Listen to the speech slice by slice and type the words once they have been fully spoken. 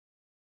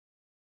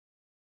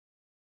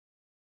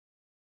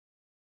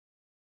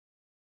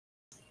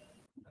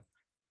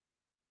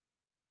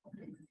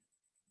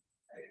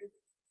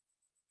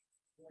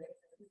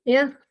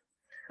Yeah.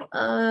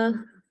 Uh,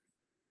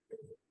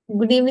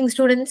 Good evening,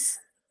 students.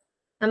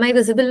 Am I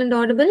visible and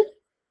audible?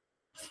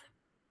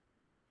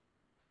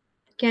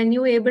 Can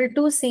you able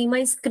to see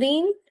my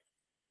screen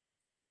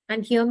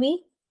and hear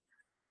me?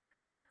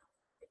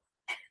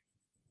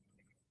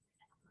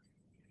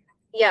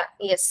 Yeah,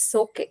 yes,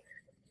 okay.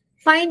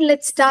 Fine,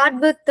 let's start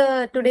with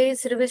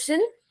today's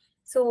revision.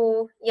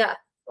 So, yeah,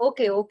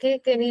 okay,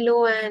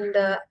 Kenilo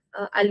and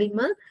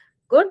Alima.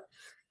 Good.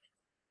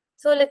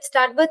 So, let's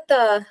start with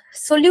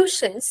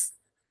solutions.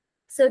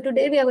 So,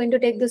 today we are going to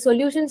take the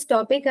solutions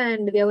topic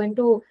and we are going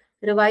to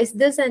revise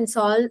this and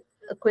solve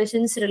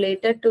questions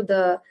related to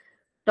the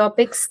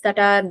topics that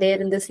are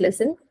there in this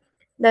lesson.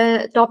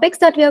 The topics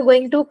that we are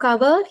going to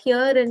cover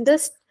here in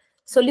this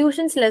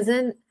solutions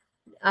lesson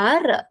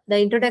are the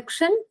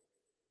introduction,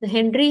 the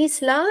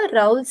Henry's law,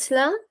 Raoult's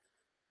law,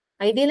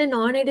 ideal and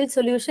non-ideal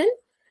solution,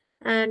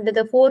 and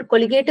the four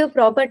colligative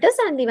properties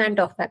and the Van 't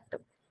Hoff factor.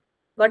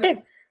 Got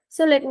it?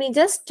 So let me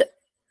just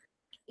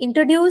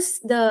introduce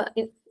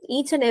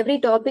each and every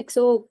topic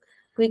so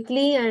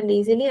quickly and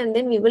easily, and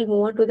then we will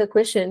move on to the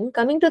question.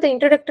 Coming to the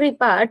introductory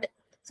part,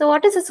 so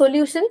what is a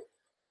solution?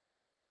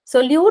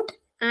 Solute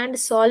and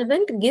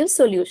solvent give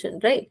solution,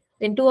 right?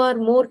 When two or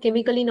more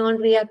chemically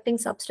non-reacting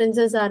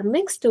substances are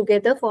mixed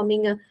together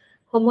forming a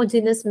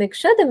homogeneous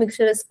mixture, the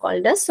mixture is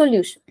called as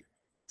solution.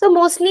 So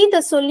mostly the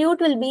solute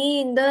will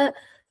be in the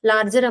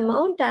larger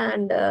amount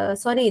and the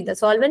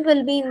solvent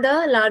will be in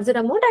the larger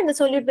amount and the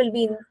solute will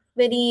be in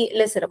very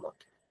lesser amount,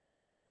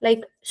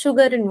 like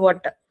sugar in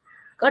water.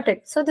 Got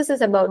it? So this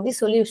is about the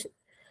solution.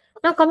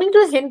 Now coming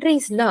to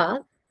Henry's law,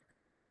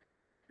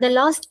 the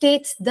law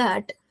states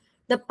that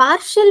the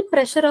partial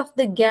pressure of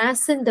the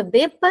gas in the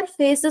vapor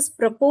phase is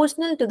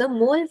proportional to the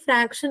mole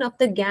fraction of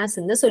the gas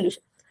in the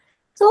solution.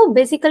 So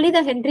basically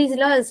the Henry's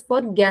law is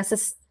for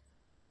gases.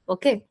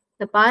 Okay,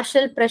 the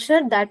partial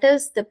pressure, that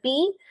is the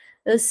P,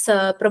 is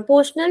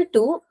proportional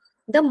to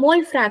the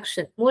mole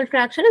fraction. Mole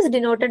fraction is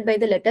denoted by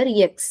the letter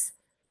X.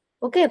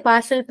 Okay,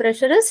 partial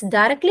pressure is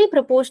directly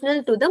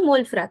proportional to the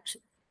mole fraction.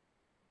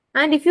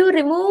 And if you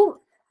remove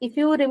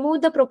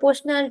the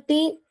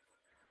proportionality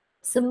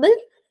symbol,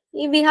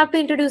 we have to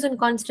introduce a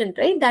constant,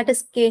 right? That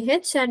is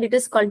KH and it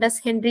is called as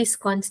Henry's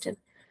constant.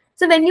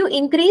 So when you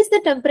increase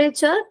the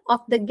temperature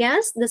of the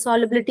gas, the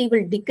solubility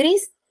will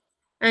decrease.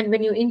 And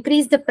when you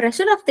increase the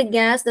pressure of the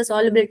gas, the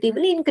solubility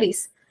will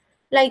increase.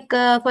 Like,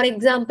 for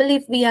example,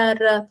 if we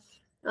are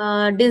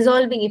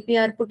dissolving, if we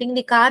are putting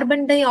the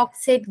carbon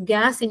dioxide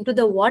gas into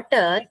the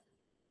water,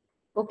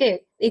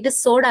 okay, it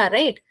is soda,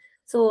 right?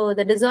 So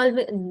the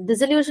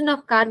dissolution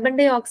of carbon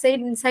dioxide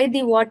inside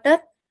the water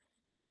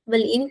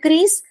will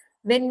increase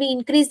when we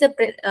increase the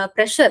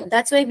pressure.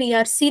 That's why we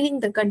are sealing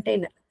the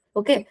container.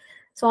 Okay.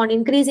 So on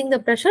increasing the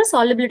pressure,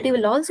 solubility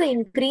will also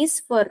increase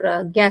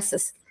for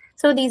gases.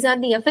 So these are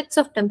the effects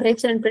of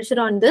temperature and pressure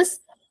on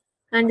this.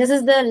 And this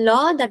is the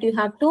law that you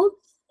have to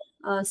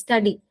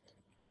study.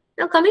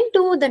 Now coming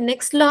to the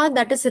next law,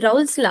 that is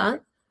Raoult's law.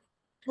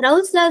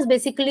 Raoult's law is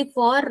basically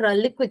for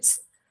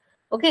liquids.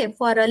 Okay,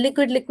 for a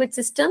liquid-liquid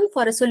system,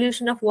 for a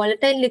solution of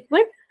volatile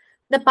liquid,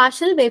 the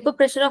partial vapor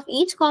pressure of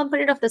each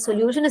component of the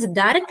solution is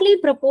directly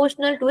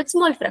proportional to its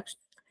mole fraction.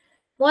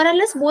 More or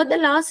less, both the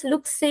laws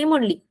look same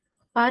only.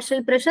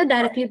 Partial pressure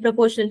directly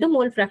proportional to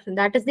mole fraction.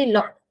 That is the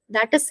law.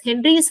 That is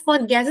Henry is for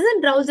gases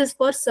and Raoult's is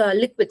for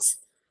liquids.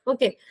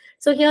 Okay.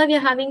 So here we are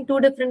having two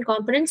different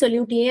components,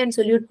 solute A and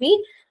solute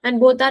B,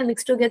 and both are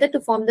mixed together to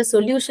form the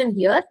solution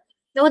here.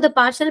 Now the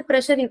partial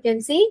pressure, you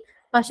can see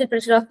partial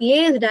pressure of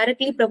A is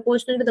directly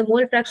proportional to the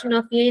mole fraction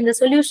of A in the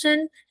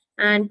solution,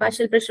 and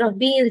partial pressure of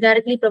B is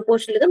directly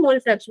proportional to the mole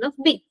fraction of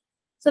B.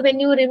 So when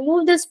you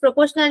remove this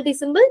proportionality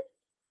symbol,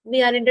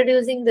 we are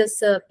introducing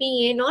this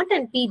PA0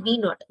 and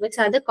PB0, which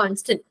are the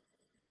constant.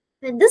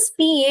 And this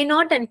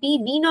PA0 and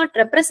PB0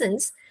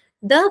 represents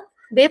the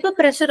vapor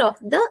pressure of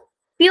the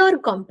pure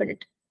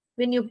component.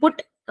 When you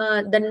put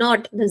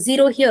the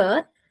zero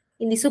here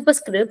in the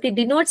superscript, it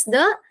denotes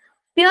the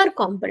pure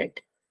component.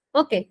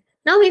 Okay.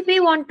 Now, if we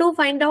want to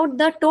find out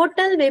the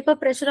total vapor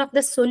pressure of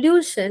the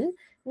solution,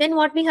 then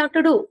what we have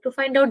to do to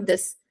find out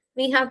this?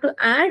 We have to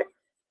add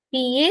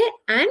PA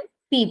and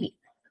PB,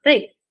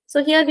 right?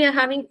 So here we are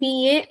having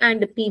PA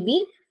and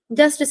PB.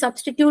 Just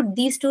substitute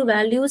these two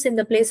values in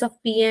the place of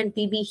PA and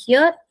PB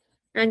here,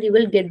 and you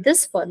will get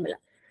this formula.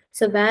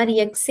 So where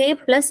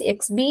XA plus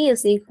XB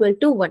is equal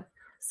to 1.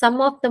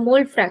 Sum of the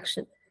mole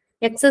fraction.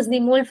 X is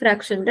the mole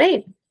fraction,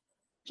 right?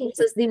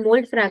 X is the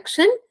mole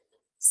fraction.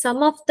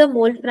 Sum of the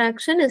mole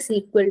fraction is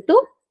equal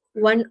to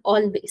 1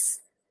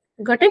 always.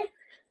 Got it?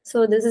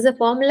 So this is a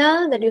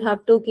formula that you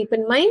have to keep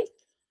in mind.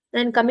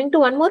 And coming to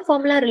one more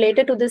formula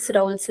related to this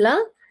Raoult's law,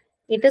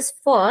 it is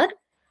for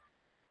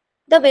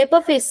the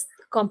vapor phase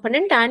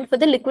component and for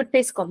the liquid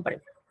phase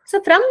component.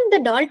 So from the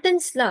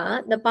Dalton's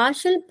law, the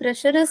partial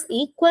pressure is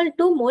equal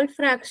to mole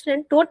fraction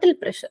and total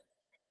pressure.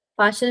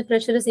 Partial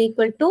pressure is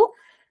equal to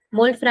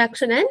mole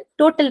fraction and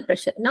total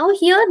pressure. Now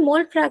here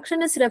mole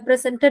fraction is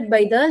represented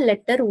by the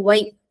letter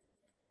Y.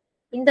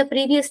 In the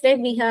previous slide,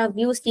 we have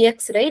used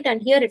X, right?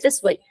 And here it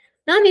is Y.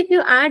 Now, if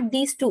you add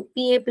these two,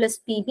 PA plus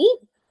PB,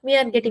 we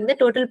are getting the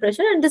total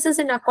pressure, and this is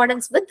in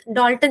accordance with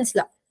Dalton's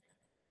law.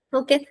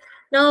 Okay.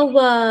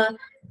 Now,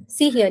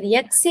 see here,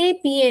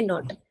 XA PA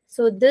naught.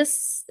 So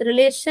this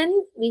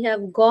relation we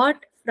have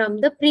got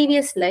from the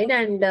previous slide,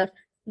 and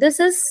this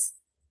is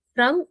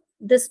from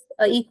this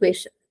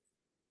equation.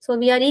 So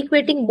we are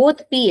equating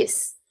both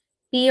PAs,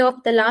 PA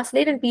of the last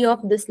slide and PA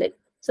of this slide.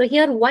 So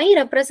here Y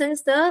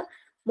represents the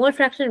mole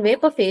fraction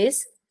vapor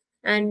phase,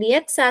 and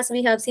X, as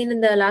we have seen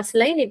in the last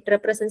slide, it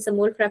represents the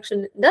mole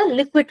fraction in the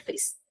liquid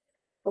phase.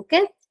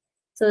 Okay.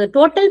 So the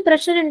total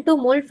pressure into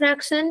mole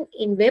fraction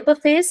in vapor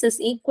phase is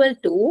equal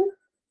to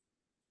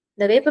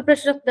the vapor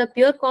pressure of the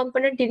pure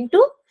component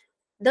into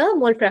the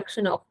mole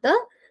fraction of the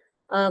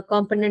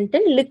component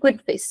in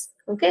liquid phase.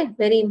 Okay,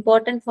 very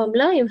important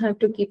formula you have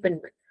to keep in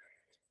mind.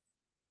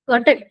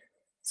 Got it?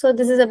 So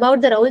this is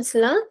about the Raoult's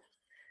law.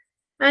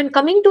 And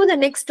coming to the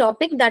next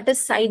topic, that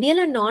is ideal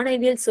and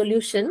non-ideal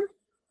solution.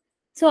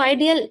 So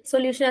ideal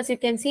solution, as you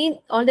can see,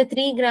 all the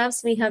three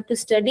graphs we have to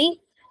study.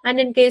 And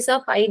in case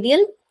of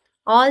ideal,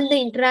 all the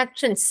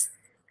interactions,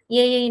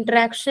 AA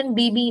interaction,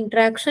 BB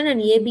interaction,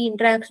 and AB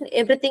interaction,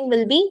 everything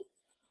will be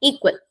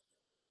equal.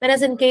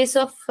 Whereas in case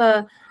of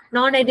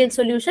non-ideal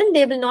solution,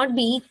 they will not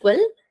be equal.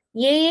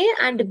 AA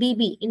and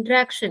BB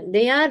interaction,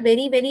 they are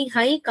very, very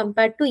high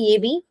compared to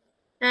AB.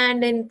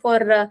 And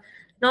for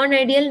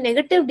non-ideal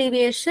negative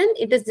deviation,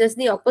 it is just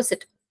the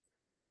opposite.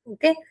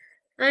 Okay.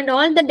 And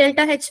all the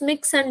delta H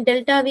mix and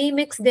delta V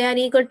mix, they are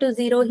equal to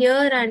 0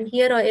 here, and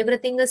here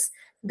everything is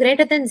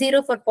greater than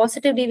 0 for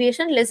positive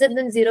deviation, lesser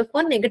than 0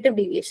 for negative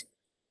deviation.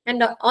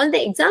 And all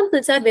the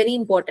examples are very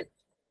important.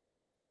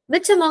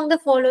 Which among the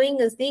following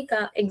is the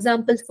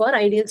examples for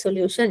ideal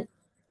solution?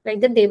 Like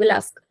that they will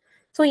ask.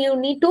 So you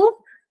need to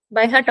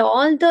by heart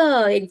all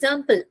the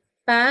example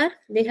pair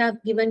they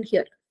have given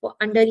here for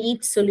under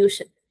each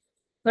solution.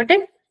 Got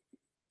it?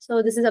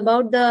 So this is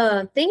about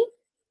the thing.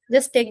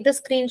 Just take the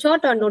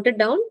screenshot or note it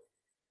down.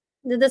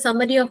 This is the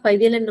summary of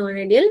ideal and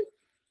non-ideal.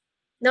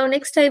 Now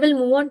next I will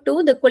move on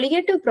to the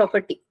colligative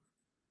property.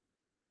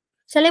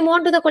 Shall I move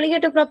on to the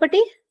colligative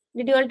property?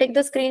 Did you all take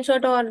the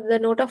screenshot or the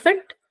note of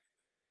it?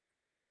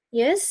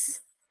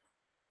 Yes?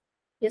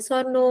 Yes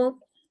or no?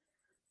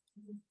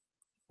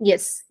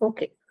 Yes.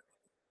 Okay.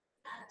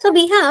 So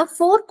we have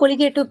 4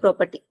 colligative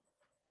property.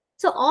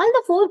 So all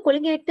the 4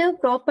 colligative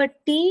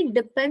property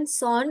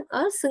depends on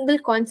a single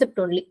concept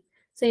only.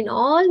 So in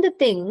all the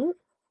thing,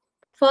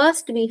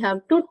 first we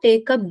have to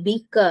take a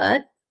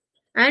beaker,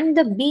 and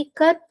the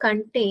beaker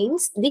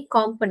contains the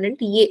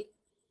component A,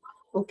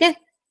 okay,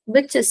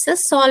 which is a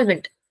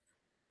solvent,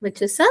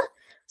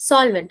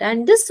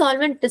 and this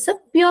solvent is a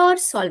pure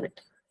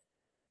solvent.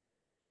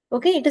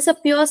 Okay, it is a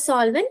pure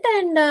solvent,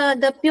 and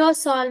the pure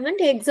solvent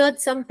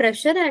exerts some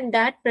pressure, and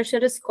that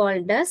pressure is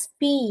called as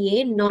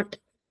PA naught.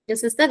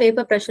 This is the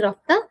vapor pressure of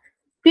the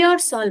pure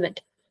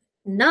solvent.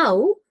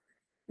 Now,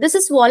 this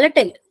is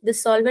volatile.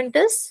 This solvent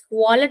is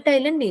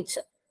volatile in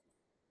nature.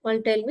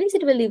 Volatile means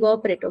it will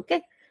evaporate,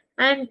 okay?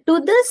 And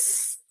to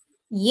this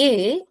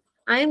A,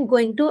 I am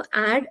going to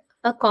add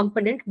a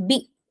component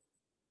B,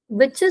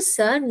 which is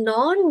a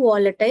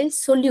non-volatile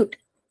solute.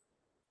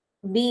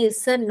 B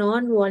is a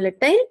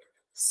non-volatile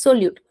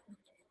solute.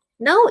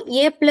 Now,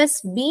 A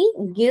plus B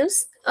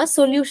gives a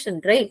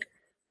solution, right?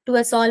 To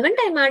a solvent,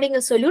 I am adding a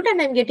solute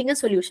and I am getting a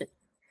solution.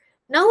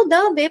 Now,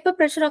 the vapor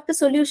pressure of the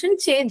solution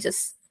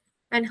changes.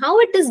 And how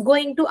it is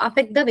going to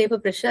affect the vapor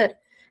pressure,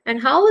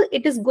 and how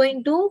it is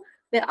going to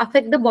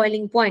affect the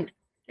boiling point,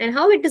 and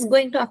how it is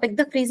going to affect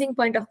the freezing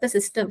point of the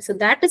system. So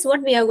that is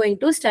what we are going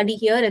to study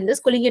here in this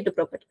colligative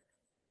property.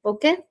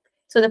 Okay.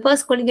 So the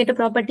first colligative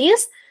property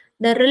is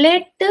the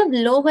relative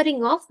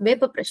lowering of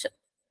vapor pressure.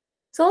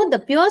 So the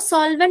pure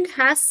solvent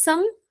has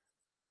some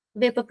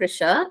vapor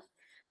pressure,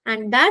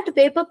 and that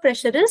vapor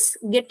pressure is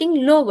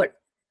getting lowered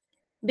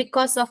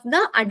because of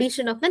the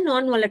addition of the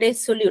non-volatile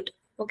solute.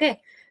 Okay.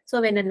 So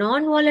when a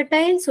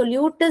non-volatile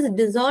solute is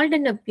dissolved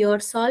in a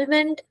pure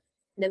solvent,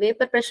 the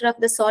vapor pressure of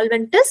the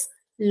solvent is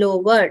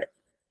lowered.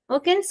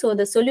 Okay. So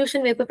the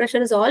solution vapor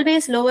pressure is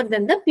always lower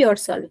than the pure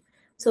solvent.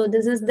 So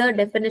this is the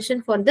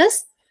definition for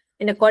this.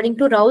 And according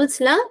to Raoult's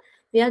law,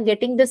 we are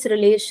getting this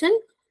relation,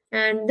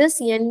 and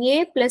this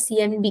Na plus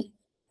Nb.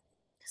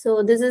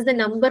 So this is the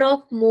number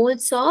of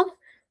moles of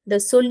the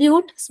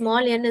solute. Small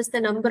n is the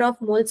number of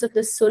moles of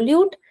the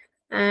solute,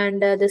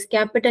 and this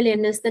capital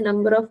N is the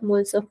number of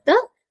moles of the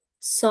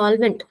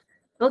solvent.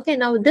 Okay,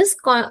 now this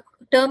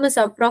term is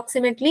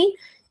approximately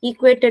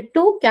equated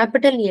to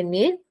capital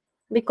Na,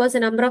 because the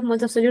number of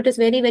moles of solute is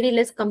very, very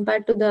less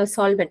compared to the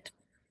solvent.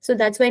 So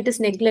that's why it is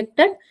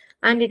neglected,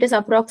 and it is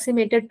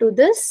approximated to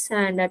this,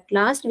 and at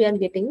last we are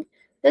getting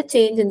the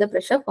change in the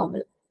pressure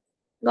formula.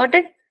 Got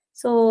it?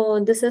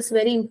 So this is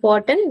very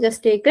important.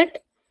 Just take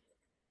it.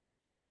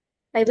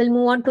 I will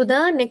move on to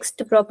the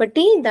next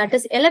property, that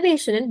is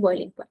elevation in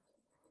boiling point.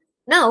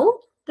 Now,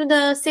 to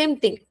the same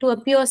thing, to a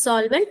pure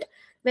solvent,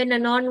 when a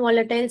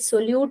non-volatile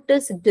solute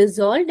is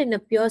dissolved in a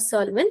pure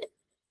solvent,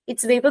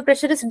 its vapor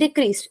pressure is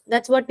decreased.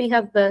 That's what we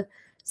have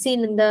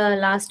seen in the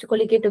last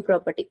colligative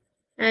property.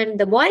 and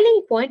the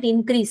boiling point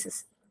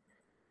increases.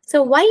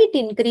 So why it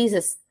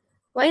increases?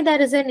 Why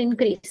there is an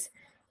increase?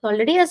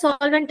 Already a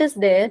solvent is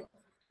there,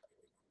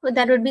 so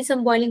there would be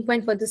some boiling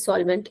point for the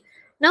solvent.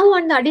 Now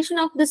on the addition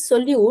of the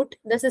solute,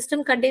 the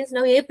system contains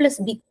now A plus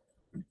B.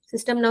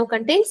 System now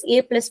contains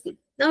A plus B.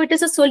 Now it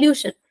is a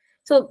solution.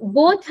 So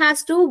both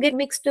has to get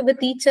mixed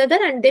with each other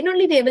and then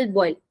only they will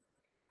boil.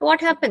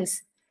 What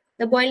happens?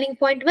 The boiling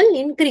point will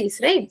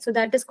increase, right? So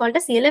that is called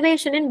as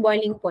elevation in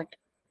boiling point.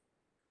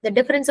 The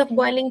difference of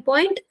boiling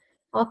point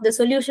of the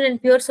solution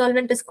and pure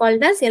solvent is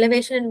called as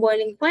elevation in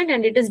boiling point,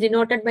 and it is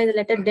denoted by the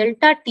letter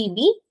delta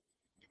TB,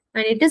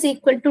 and it is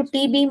equal to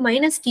TB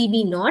minus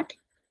TB naught.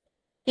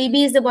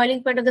 TB is the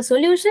boiling point of the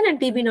solution and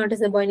TB naught is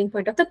the boiling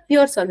point of the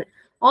pure solvent.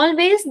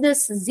 Always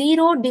this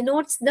 0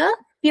 denotes the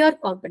pure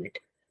component.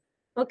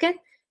 Okay,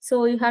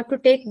 so you have to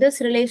take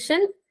this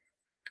relation,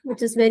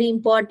 which is very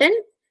important.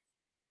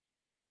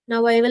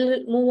 Now I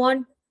will move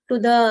on to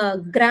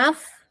the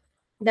graph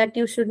that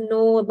you should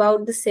know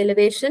about this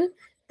elevation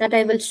that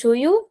I will show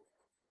you.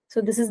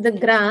 So this is the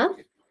graph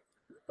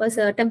was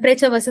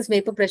temperature versus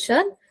vapor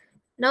pressure.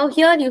 Now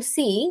here you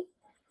see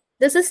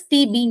this is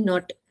TB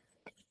naught.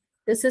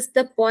 This is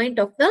the point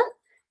of the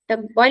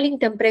boiling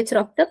temperature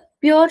of the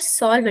pure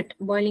solvent.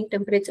 Boiling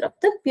temperature of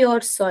the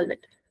pure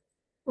solvent.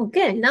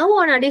 Okay, now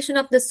on addition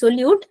of the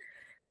solute,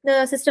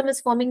 the system is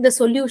forming the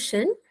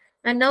solution,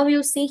 and now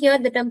you see here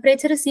the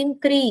temperature is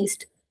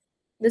increased.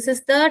 This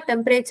is the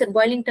temperature,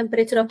 boiling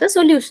temperature of the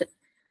solution.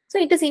 So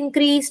it is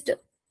increased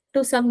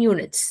to some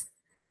units.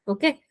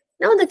 Okay.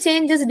 Now the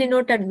change is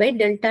denoted by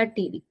delta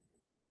TB.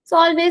 So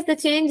always the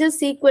change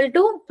is equal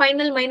to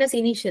final minus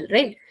initial,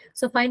 right?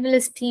 So final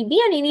is TB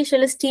and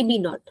initial is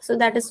TB naught. So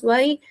that is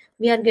why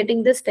we are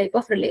getting this type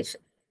of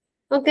relation.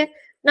 Okay.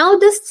 Now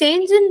this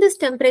change in this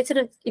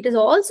temperature, it is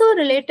also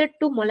related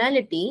to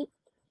molality.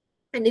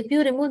 And if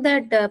you remove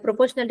that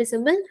proportionality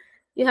symbol,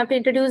 you have to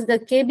introduce the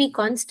Kb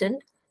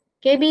constant.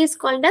 Kb is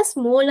called as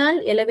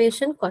molar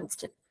elevation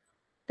constant.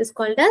 It is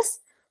called as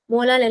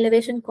molar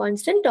elevation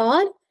constant,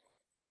 or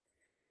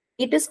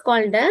it is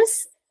called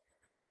as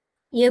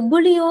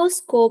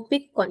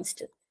ebullioscopic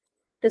constant.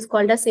 It is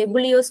called as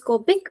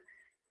ebullioscopic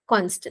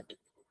constant.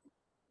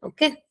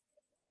 Okay.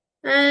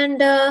 And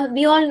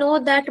we all know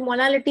that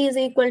molality is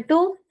equal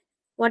to,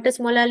 what is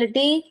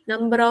molality?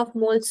 Number of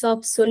moles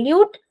of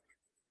solute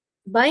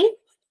by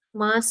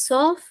mass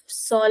of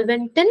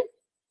solvent in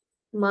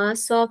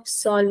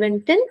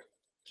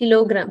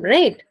kilogram,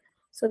 right?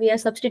 So we are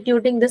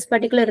substituting this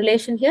particular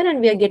relation here and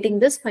we are getting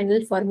this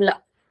final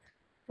formula.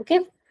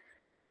 Okay.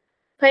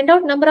 Find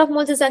out number of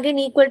moles is again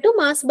equal to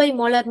mass by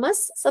molar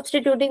mass.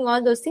 Substituting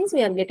all those things,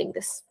 we are getting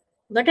this.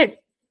 Got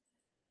it?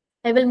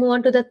 I will move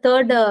on to the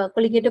third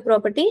colligative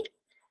property,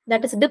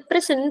 that is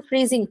depression in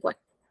freezing point.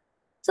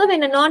 So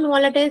when a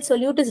non-volatile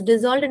solute is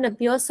dissolved in a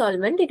pure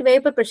solvent, its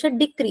vapor pressure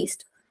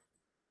decreased.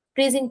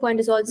 Freezing point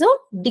is also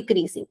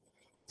decreasing.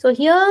 So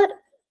here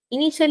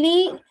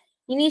initially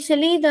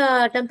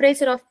the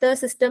temperature of the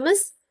system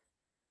is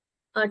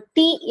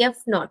TF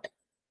naught.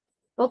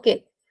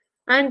 Okay.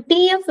 And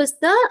TF is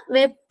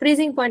the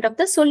freezing point of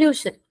the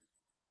solution.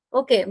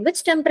 Okay.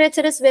 Which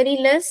temperature is very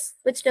less?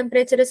 Which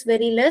temperature is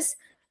very less?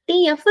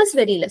 TF is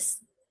very less.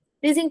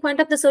 Freezing point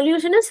of the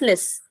solution is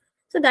less.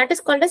 So that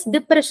is called as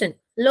depression,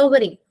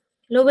 lowering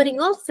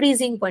of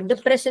freezing point,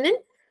 depression in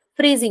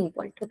freezing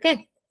point.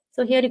 Okay.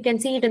 So here you can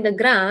see it in the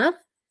graph.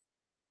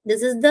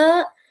 This is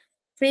the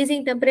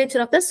freezing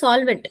temperature of the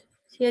solvent.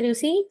 Here you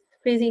see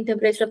freezing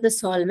temperature of the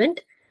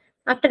solvent.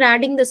 After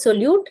adding the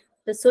solute,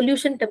 the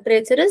solution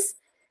temperature is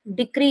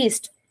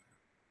decreased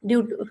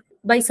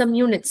by some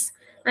units.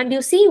 And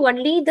you see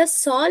only the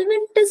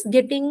solvent is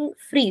getting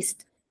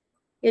freezed.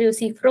 Here you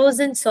see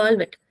frozen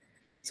solvent.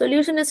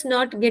 Solution is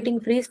not getting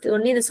freezed,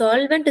 only the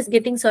solvent is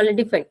getting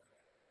solidified.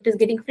 It is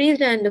getting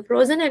freezed and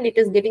frozen and it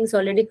is getting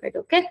solidified.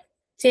 Okay.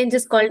 Change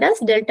is called as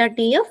delta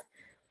TF,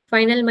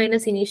 final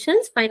minus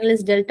initials. Final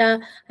is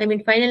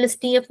final is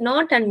TF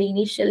naught and the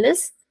initial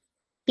is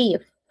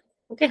TF.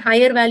 Okay.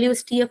 Higher value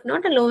is TF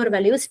naught and lower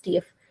value is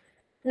TF.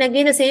 And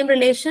again, the same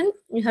relation,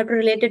 you have to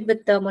relate it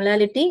with the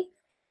molality.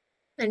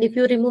 And if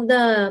you remove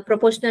the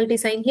proportionality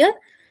sign here,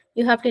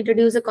 you have to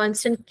introduce a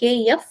constant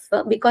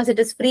Kf because it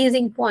is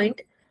freezing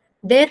point.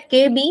 There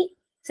Kb,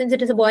 since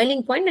it is a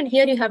boiling point, and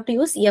here you have to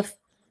use F.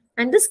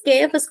 And this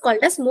Kf is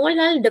called as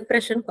molar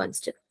depression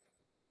constant.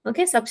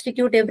 Okay,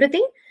 substitute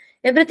everything.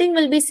 Everything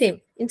will be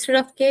same. Instead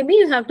of Kb,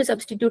 you have to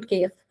substitute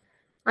Kf.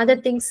 Other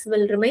things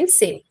will remain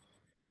same.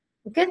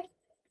 Okay.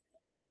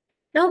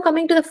 Now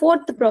coming to the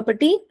fourth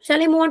property.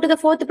 Shall I move on to the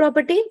fourth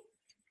property?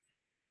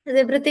 Is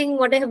everything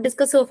what I have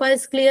discussed so far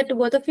is clear to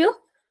both of you?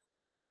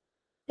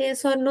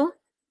 Yes or no?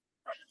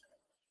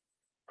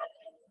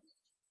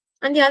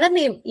 And the other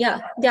name,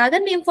 the other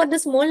name for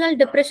this molar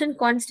depression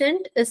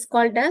constant is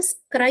called as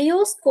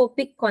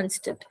cryoscopic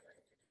constant.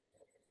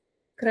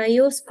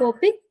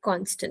 Cryoscopic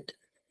constant.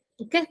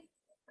 Okay.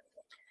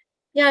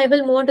 Yeah, I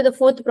will move on to the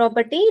fourth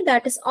property,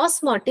 that is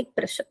osmotic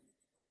pressure.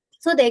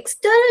 So the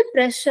external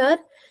pressure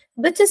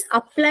which is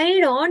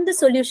applied on the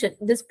solution,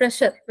 this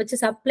pressure which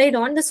is applied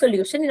on the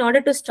solution in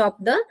order to stop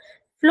the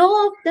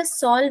flow of the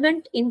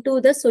solvent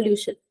into the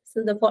solution.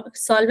 So the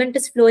solvent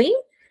is flowing.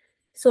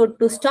 So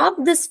to stop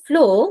this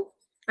flow,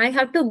 I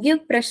have to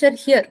give pressure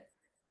here.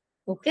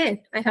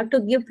 Okay, I have to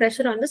give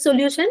pressure on the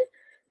solution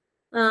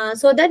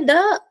so that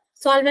the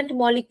solvent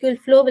molecule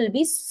flow will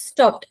be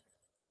stopped.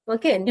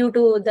 Okay, due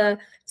to the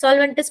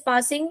solvent is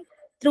passing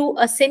through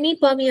a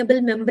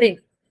semi-permeable membrane.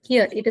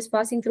 Here it is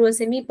passing through a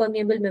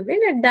semi-permeable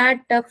membrane, and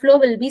that flow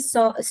will be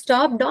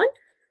stopped on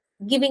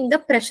giving the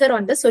pressure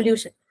on the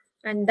solution,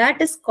 and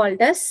that is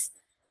called as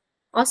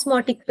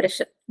osmotic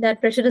pressure.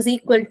 That pressure is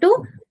equal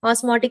to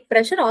osmotic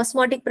pressure.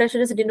 Osmotic pressure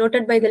is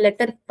denoted by the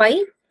letter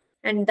pi,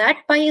 and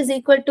that pi is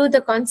equal to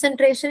the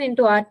concentration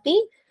into RT,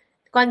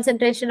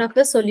 concentration of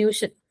the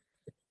solution.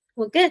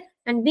 Okay,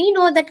 and we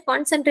know that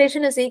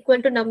concentration is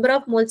equal to number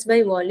of moles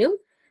by volume.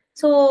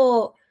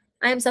 So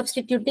I am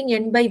substituting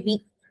N by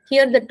V.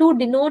 Here the 2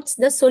 denotes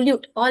the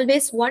solute.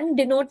 Always 1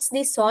 denotes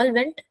the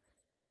solvent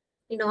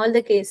in all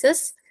the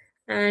cases,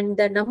 and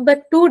the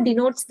number 2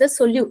 denotes the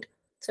solute.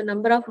 So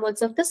number of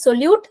moles of the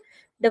solute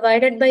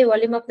divided by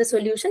volume of the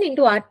solution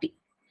into RT.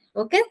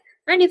 Okay,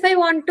 and if I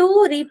want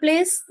to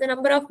replace the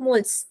number of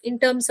moles in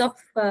terms of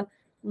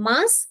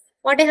mass,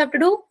 what I have to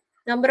do?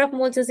 Number of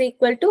moles is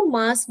equal to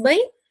mass by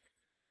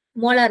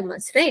molar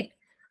mass, right?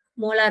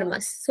 Molar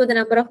mass. So the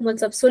number of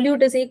moles of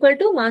solute is equal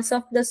to mass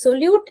of the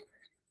solute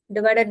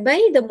divided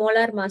by the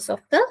molar mass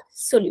of the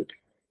solute.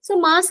 So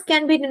mass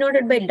can be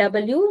denoted by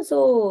W.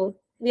 So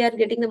we are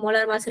getting the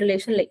molar mass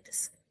relation like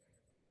this.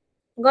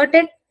 Got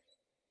it?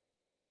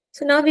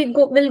 So now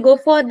we'll go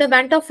for the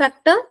Van't Hoff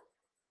factor.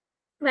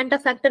 Van't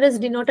Hoff factor is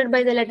denoted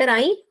by the letter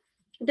I.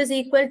 It is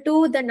equal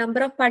to the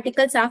number of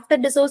particles after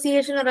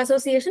dissociation or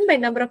association by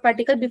number of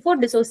particles before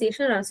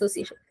dissociation or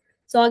association.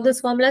 So all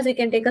those formulas we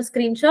can take a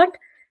screenshot.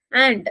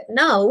 And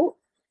now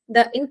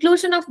the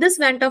inclusion of this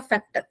Van't Hoff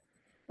factor.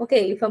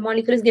 Okay, if a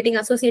molecule is getting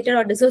associated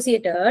or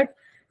dissociated,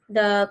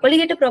 the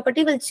colligative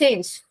property will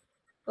change.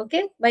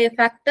 Okay, by a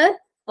factor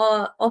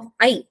of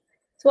I.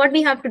 So what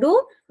we have to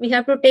do? We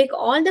have to take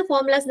all the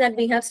formulas that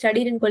we have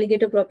studied in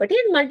colligative property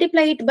and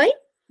multiply it by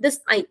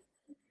this I.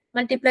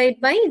 Multiply it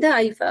by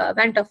the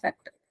Van't Hoff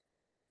factor.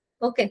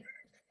 Okay,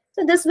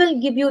 so this will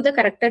give you the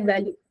corrected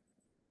value,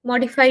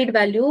 modified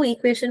value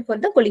equation for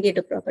the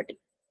colligative property.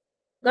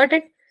 Got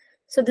it?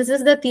 So this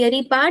is the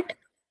theory part,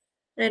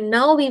 and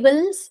now we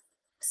will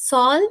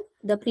solve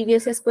the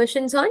previous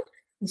questions on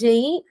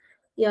JEE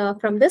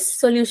from this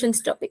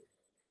solutions topic.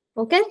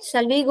 Okay,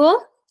 shall we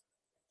go?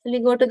 Shall we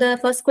go to the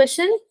first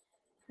question?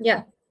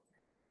 Yeah,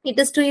 it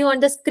is to you on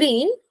the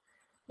screen.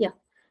 Yeah,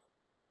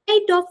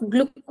 weight of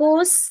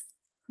glucose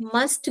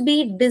must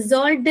be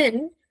dissolved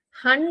in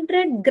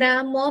 100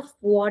 gram of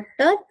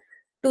water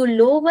to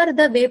lower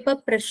the vapor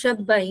pressure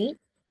by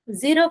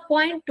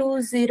 0.20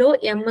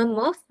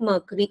 mm of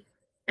mercury.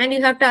 And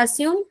you have to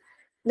assume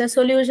the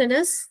solution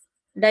is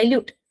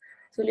dilute.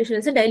 Solution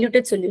is a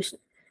diluted solution.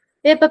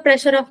 Vapor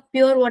pressure of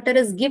pure water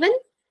is given.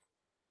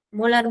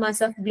 Molar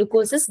mass of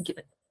glucose is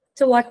given.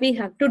 So what we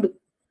have to do?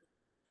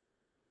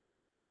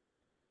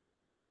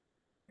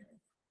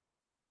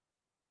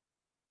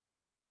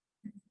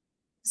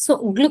 So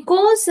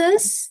glucose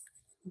is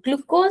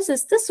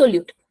the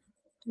solute.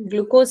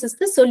 Glucose is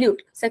the solute,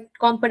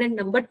 component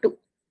number 2.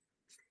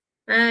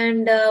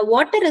 And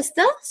water is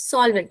the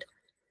solvent,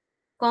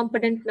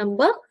 component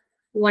number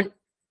 1.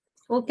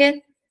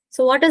 Okay.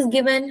 So what is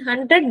given?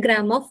 100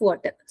 gram of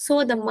water.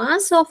 So the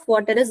mass of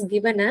water is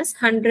given as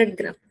 100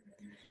 gram.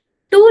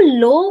 To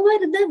lower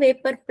the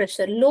vapor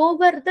pressure.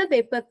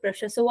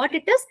 So what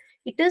it is?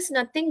 It is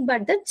nothing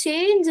but the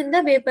change in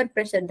the vapor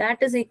pressure.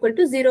 That is equal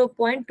to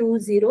 0.20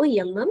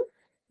 mm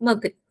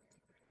mercury.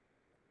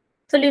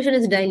 Solution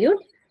is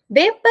dilute.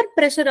 Vapor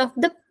pressure of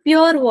the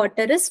pure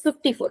water is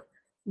 54.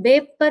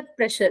 Vapor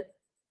pressure.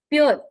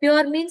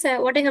 Pure means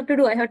what I have to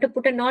do? I have to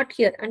put a knot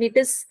here, and it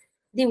is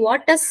the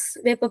water's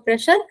vapor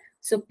pressure.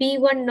 So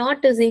P1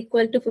 naught is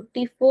equal to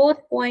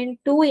 54.2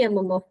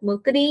 mm of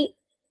mercury.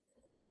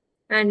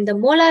 And the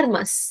molar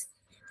mass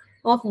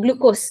of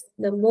glucose,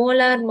 the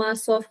molar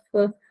mass of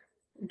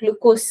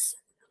glucose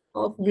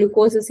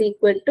is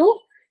equal to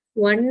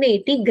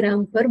 180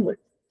 gram per mole.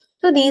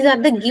 So these are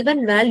the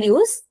given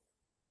values.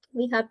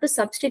 We have to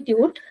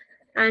substitute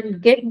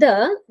and get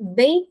the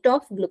weight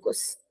of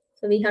glucose.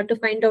 So we have to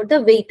find out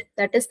the weight,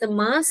 that is the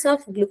mass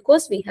of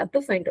glucose we have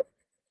to find out.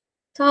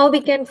 So how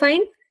we can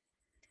find?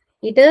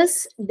 It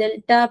is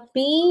delta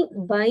P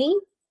by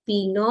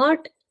P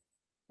naught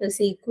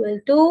is equal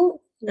to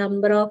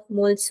number of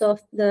moles of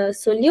the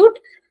solute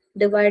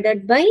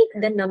divided by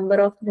the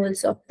number of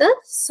moles of the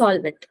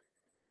solvent.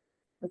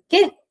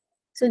 Okay,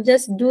 so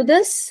just do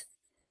this,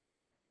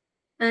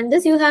 and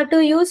this you have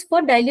to use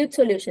for dilute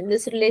solution.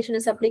 This relation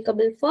is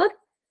applicable for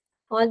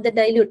all the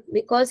dilute,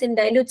 because in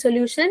dilute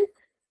solution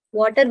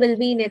water will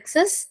be in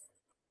excess,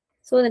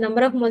 so the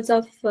number of moles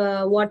of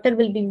water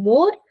will be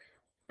more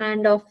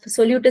and of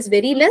solute is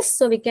very less,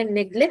 so we can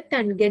neglect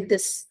and get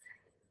this.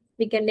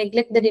 We can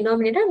neglect the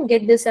denominator and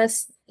get this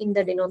as in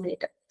the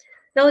denominator.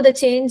 Now the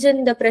change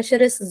in the pressure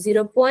is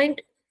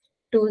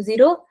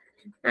 0.20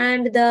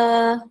 and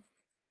the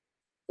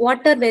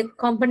water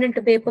component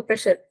vapor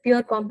pressure,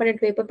 pure component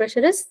vapor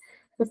pressure is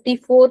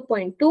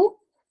 54.2,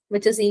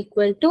 which is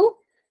equal to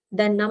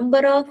the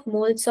number of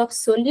moles of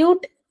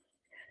solute,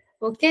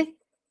 okay,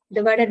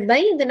 divided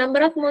by the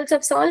number of moles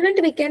of solvent.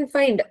 We can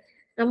find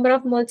number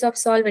of moles of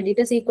solvent. It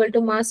is equal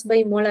to mass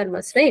by molar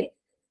mass, right?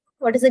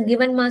 What is the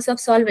given mass of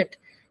solvent?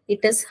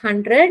 It is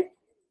 100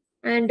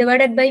 and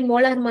divided by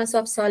molar mass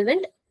of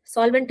solvent.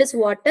 Solvent is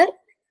water.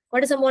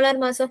 What is the molar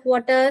mass of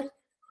water?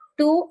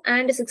 2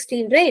 and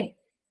 16, right?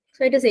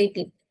 So it is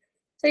 18.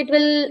 So it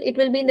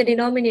will be in the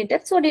denominator.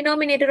 So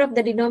denominator of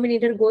the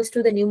denominator goes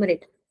to the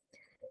numerator.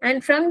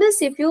 And from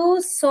this, if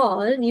you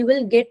solve, you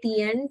will get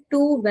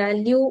N2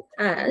 value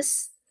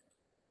as,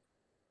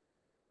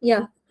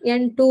 yeah,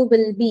 N2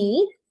 will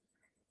be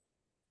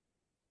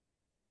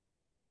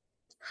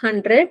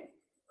 100.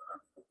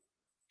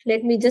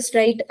 Let me just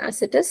write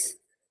as it is,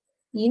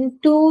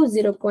 into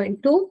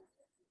 0.2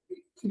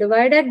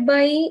 divided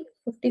by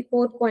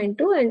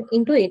 54.2 and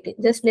into 18.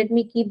 Just let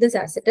me keep this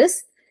as it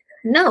is.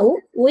 Now,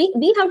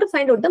 we have to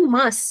find out the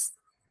mass.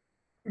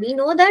 We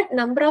know that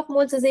number of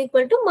moles is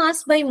equal to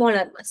mass by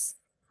molar mass.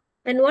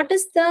 And what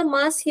is the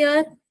mass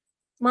here?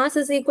 Mass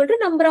is equal to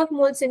number of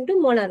moles into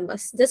molar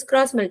mass. Just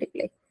cross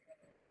multiply.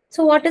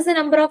 So what is the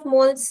number of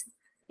moles?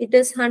 It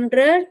is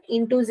 100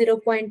 into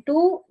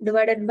 0.2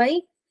 divided by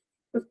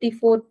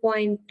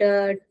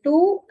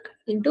 54.2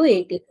 into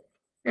 18.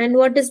 And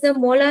what is the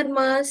molar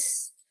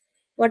mass?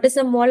 What is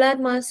the molar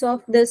mass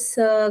of this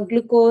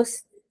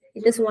glucose?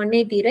 It is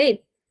 180,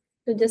 right?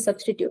 So just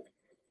substitute.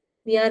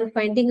 We are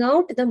finding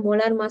out the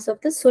molar mass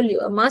of the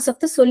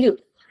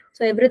solute.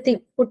 So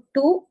everything put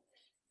 2.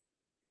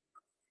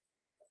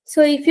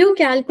 So if you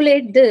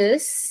calculate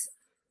this,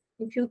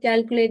 here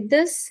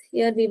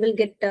we will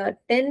get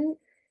 10.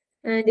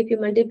 And if you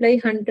multiply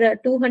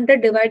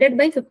 200 divided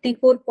by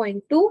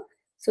 54.2,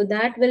 so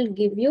that will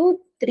give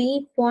you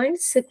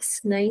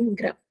 3.69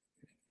 gram.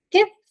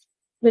 Okay,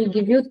 will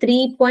give you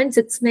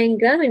 3.69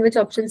 gram, in which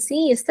option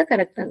C is the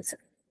correct answer.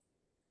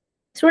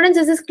 Students,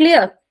 this is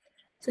clear.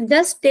 So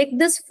just take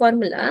this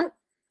formula.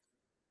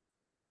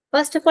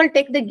 First of all,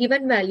 take the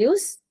given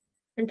values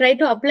and try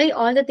to apply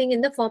all the thing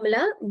in the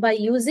formula by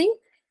using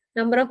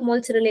number of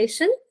moles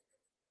relation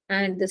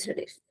and this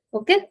relation.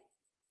 Okay,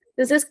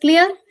 this is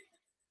clear.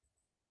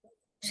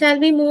 Shall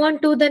we move on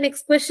to the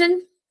next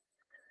question?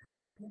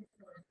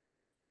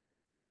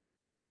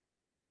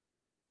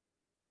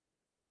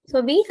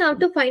 So we have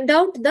to find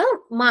out the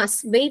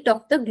mass, weight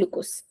of the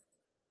glucose.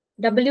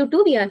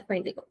 W2 we are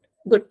finding out.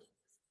 Good.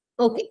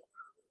 Okay.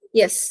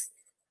 Yes.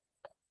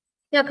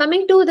 Yeah,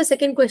 coming to the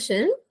second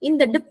question. In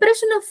the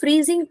depression of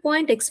freezing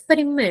point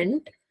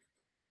experiment,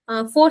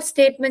 4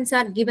 statements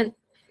are given.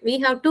 We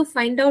have to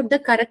find out the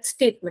correct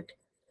statement.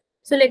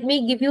 So let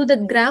me give you the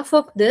graph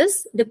of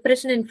this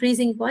depression and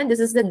freezing point. This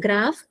is the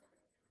graph.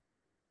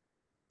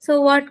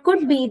 So what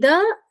could be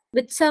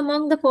which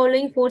among the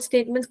following 4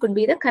 statements could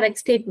be the correct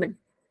statement?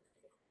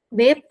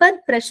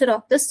 Vapor pressure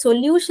of the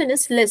solution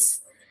is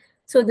less.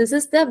 So this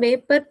is the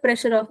vapor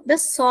pressure of the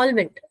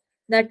solvent.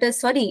 That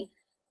is,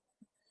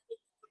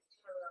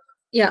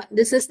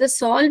 this is the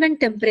solvent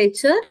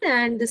temperature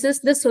and this is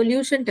the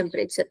solution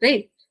temperature,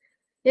 right?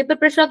 Vapor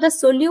pressure of the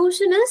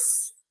solution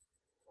is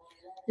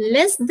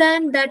less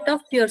than that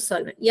of pure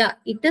solvent. Yeah,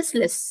 it is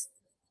less.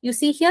 You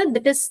see here,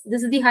 this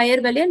is the higher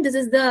value and this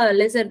is the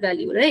lesser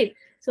value, right?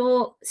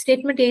 So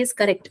statement A is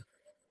correct.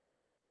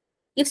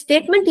 If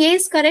statement A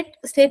is correct,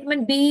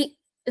 statement B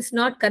is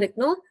not correct.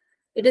 No,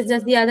 it is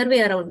just the other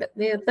way around.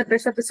 Vapor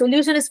pressure of the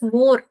solution is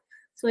more.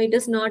 So it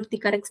is not the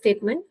correct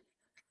statement.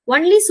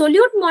 Only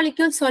solute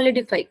molecules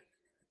solidify.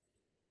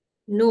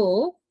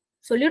 No,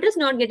 solute is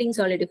not getting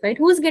solidified.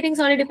 Who is getting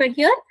solidified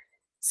here?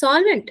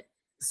 Solvent.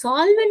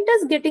 Solvent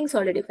is getting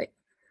solidified.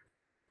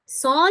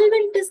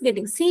 Solvent is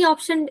getting. See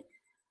option.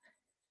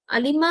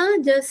 Alima,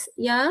 just,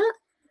 yeah.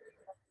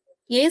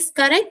 A is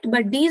correct,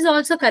 but D is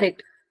also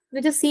correct.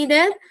 We just see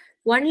there.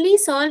 Only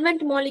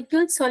solvent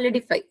molecules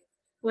solidify.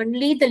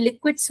 Only the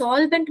liquid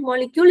solvent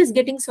molecule is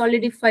getting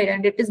solidified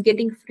and it is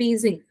getting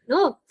freezing.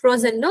 No,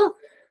 frozen, no.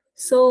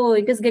 So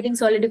it is getting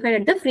solidified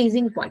at the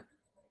freezing point.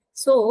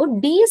 So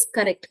D is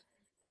correct.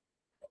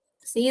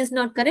 C is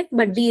not correct,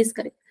 but D is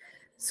correct.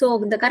 So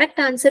the correct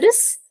answer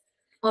is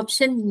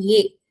option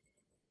A.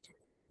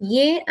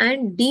 A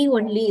and D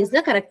only is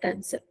the correct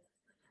answer.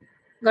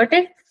 Got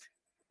it?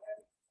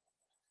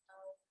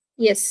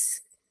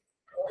 Yes.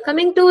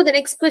 Coming to the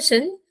next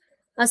question.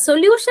 A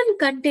solution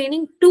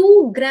containing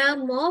 2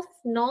 grams of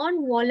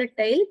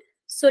non-volatile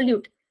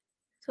solute.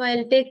 So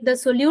I'll take the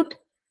solute.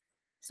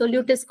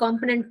 Solute is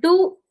component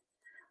 2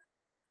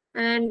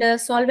 and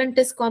solvent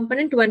is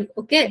component 1.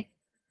 Okay.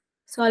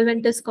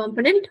 Solvent is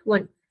component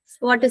 1.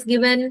 So what is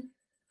given?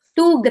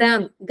 2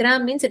 gram.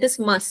 Gram means it is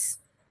mass.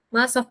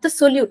 Mass of the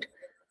solute.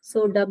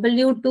 So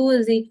W2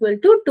 is equal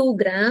to 2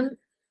 gram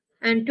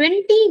and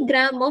 20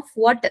 gram of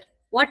water.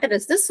 Water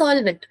is the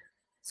solvent.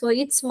 So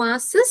its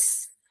mass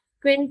is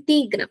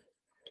 20 gram.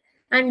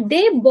 And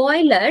they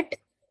boil at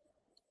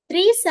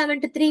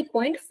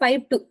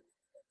 373.52.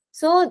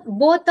 So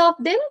both of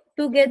them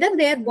together,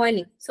 they are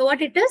boiling. So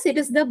what it is? It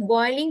is the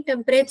boiling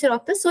temperature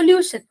of the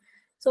solution.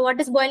 So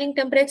what is boiling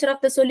temperature of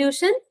the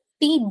solution?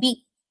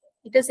 TB.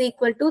 It is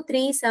equal to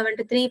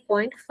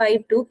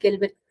 373.52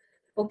 Kelvin.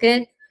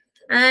 Okay.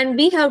 And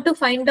we have to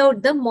find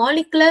out the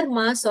molecular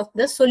mass of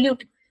the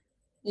solute.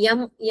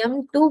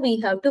 M2 we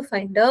have to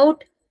find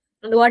out.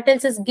 And what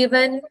else is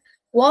given?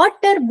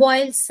 Water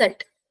boils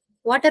at.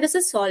 Water is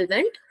a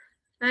solvent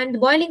and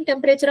boiling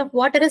temperature of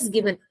water is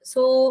given.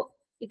 So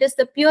it is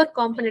the pure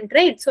component,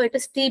 right? So it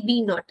is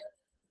TB naught,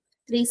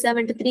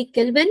 373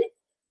 Kelvin.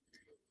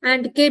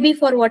 And KB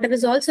for water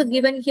is also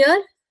given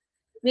here.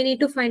 We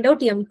need to find out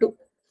M2.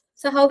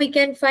 So how we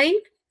can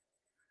find?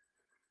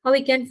 How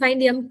we can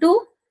find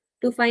M2?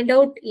 To find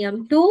out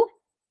M2,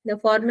 the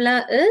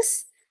formula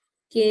is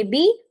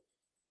KB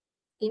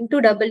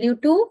into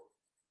W2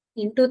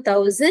 into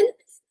 1000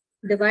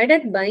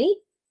 divided by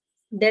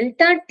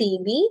delta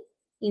TB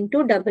into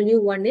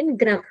W1 in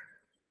gram.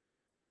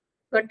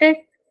 Got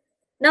it?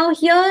 Now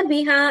here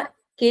we have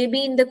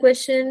KB in the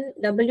question,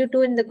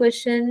 W2 in the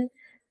question,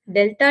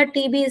 delta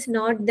TB is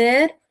not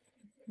there,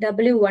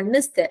 W1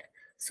 is there.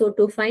 So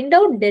to find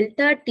out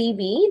delta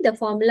TB, the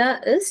formula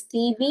is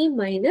TB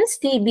minus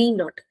TB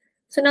naught.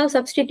 So now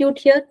substitute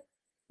here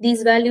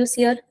these values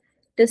here.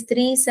 It is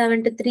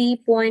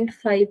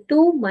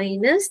 373.52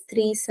 minus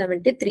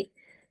 373.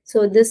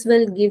 So this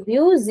will give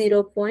you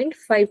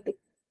 0.52.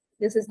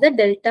 This is the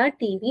delta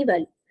TB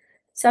value.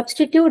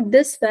 Substitute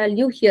this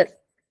value here.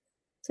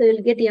 So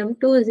you'll get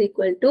M2 is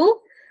equal to,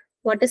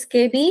 what is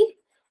KB?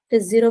 It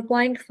is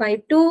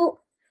 0.52.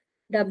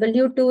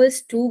 W2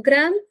 is 2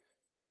 gram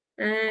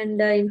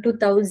and into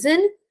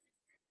 1000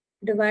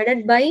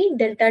 divided by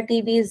delta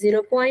TB is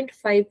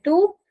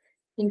 0.52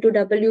 into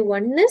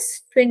W1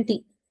 is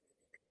 20.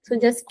 So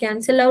just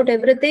cancel out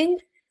everything.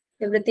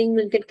 Everything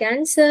will get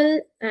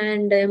cancelled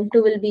and M2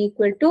 will be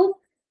equal to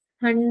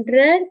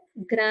 100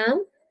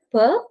 gram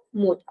per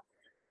mole.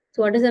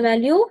 So what is the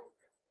value?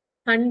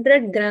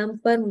 100 gram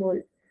per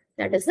mole.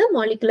 That is the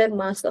molecular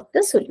mass of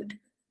the solute.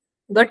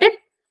 Got it?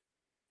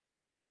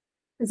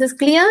 Is this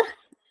clear?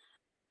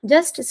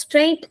 Just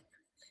straight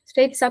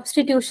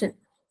substitution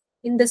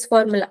in this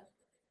formula.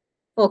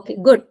 Okay,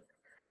 good.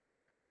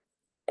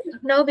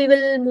 Now we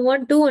will move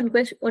on to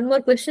one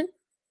more question.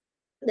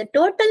 The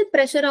total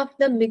pressure of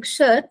the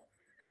mixture,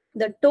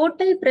 the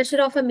total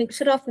pressure of a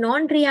mixture of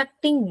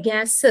non-reacting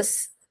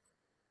gases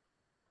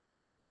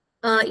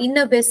in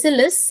a vessel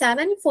is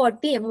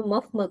 740 mm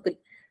of mercury.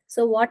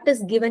 So what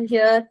is given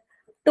here?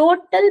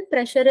 Total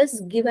pressure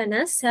is given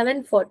as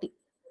 740.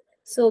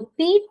 So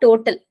P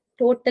total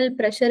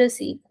pressure is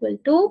equal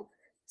to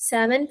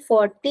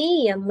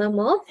 740 mm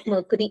of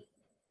mercury.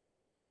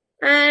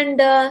 And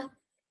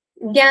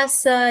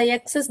gas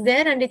X is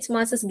there and its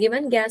mass is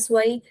given. Gas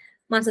Y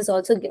mass is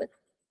also given.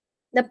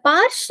 The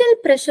partial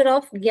pressure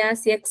of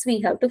gas X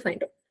we have to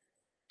find out.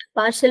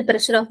 Partial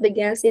pressure of the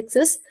gas X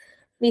is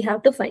we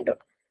have to find out.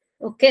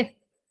 Okay.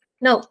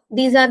 Now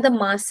these are the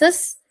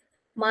masses.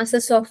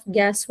 Masses of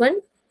gas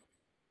 1,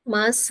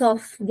 mass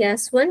of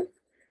gas 1,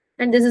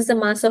 and this is the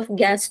mass of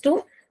gas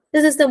 2.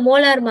 This is the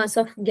molar mass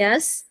of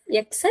gas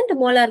X and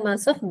molar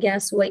mass of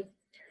gas Y.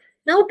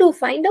 Now to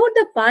find out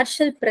the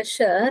partial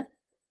pressure,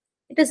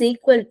 it is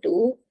equal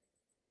to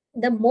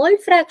the mole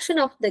fraction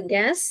of the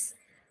gas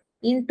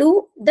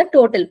into the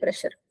total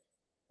pressure.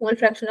 Mole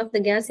fraction of the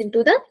gas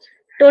into the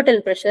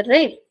total pressure,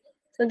 right?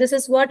 So this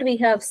is what we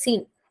have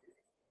seen,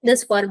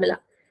 this formula.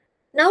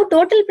 Now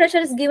total pressure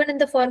is given in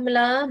the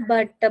formula,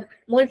 but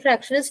mole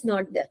fraction is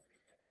not there.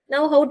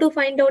 Now how to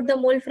find out the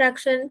mole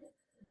fraction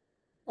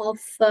of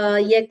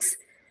X?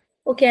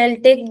 Okay, I'll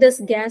take this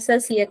gas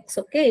as X.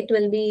 Okay, it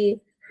will be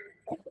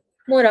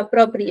more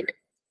appropriate.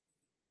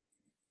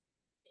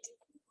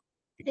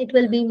 It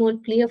will be more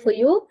clear for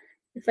you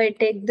if I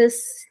take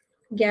this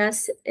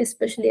gas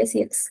especially as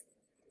X.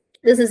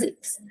 This is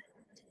X.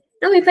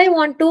 Now if I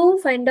want to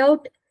find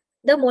out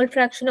the mole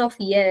fraction of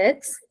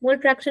X, mole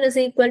fraction is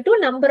equal to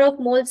number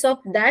of moles of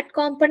that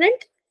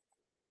component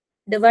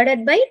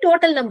divided by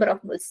total number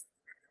of moles.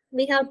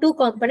 We have two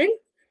components,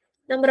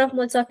 number of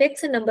moles of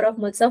X and number of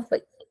moles of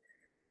Y.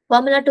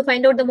 Formula to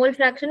find out the mole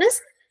fraction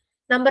is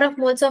number of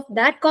moles of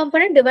that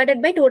component divided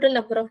by total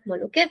number of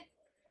mole. Okay.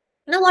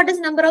 Now what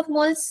is number of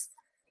moles?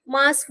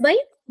 Mass by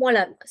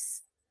molar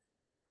mass.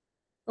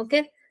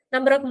 Okay.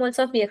 Number of moles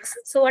of X.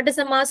 So what is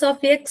the mass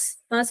of X?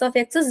 Mass of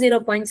X is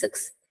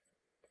 0.6.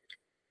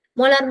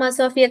 Molar mass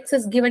of X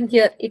is given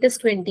here. It is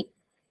 20.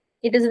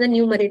 It is in the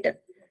numerator.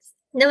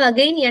 Now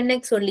again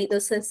Nx only.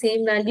 Those are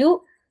same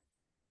value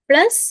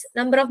plus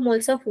number of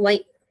moles of Y.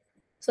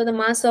 So the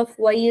mass of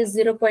Y is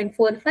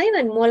 0.45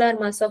 and molar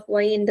mass of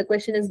Y in the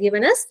question is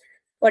given as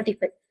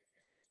 45.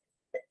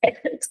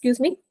 Excuse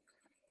me.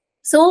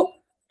 So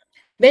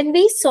when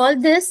we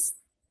solve this,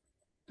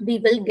 we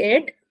will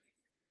get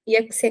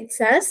Xx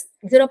as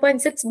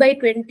 0.6 by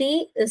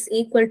 20 is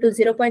equal to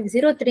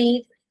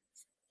 0.03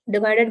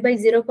 divided by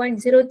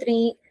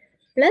 0.03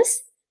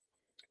 plus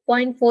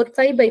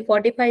 0.45 by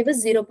 45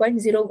 is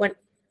 0.01.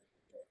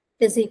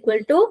 is equal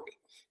to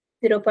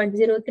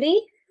 0.03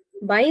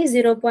 by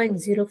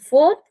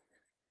 0.04,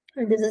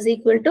 and this is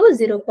equal to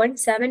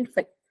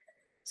 0.75.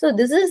 So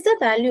this is the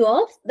value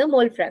of the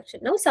mole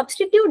fraction. Now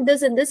substitute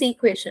this in this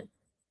equation.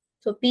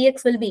 So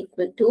Px will be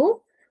equal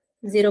to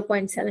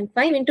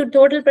 0.75 into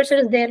total pressure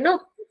is there, no?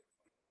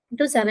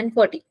 Into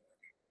 740.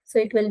 So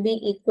it will be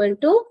equal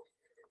to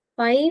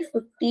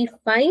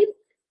 555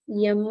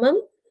 mm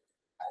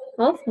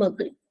of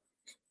mercury.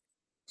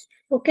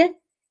 Okay,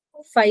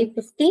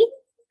 550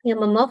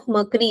 mm of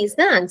mercury is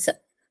the answer.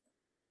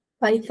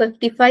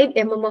 555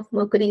 mm of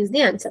mercury is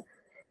the answer.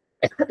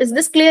 Is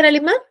this clear,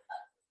 Alima?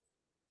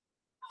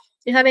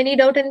 You have any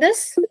doubt in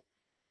this?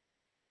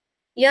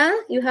 Yeah,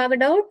 you have a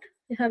doubt?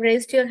 You have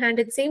raised your hand,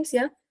 it seems.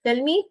 Yeah,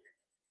 tell me.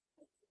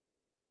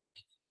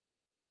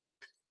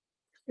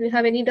 You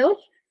have any doubt?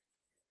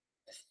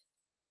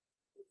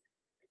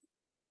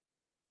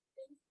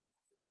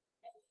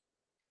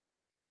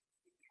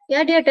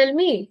 Yeah, dear, tell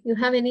me. You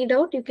have any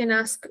doubt? You can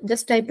ask.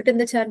 Just type it in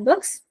the chat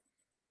box.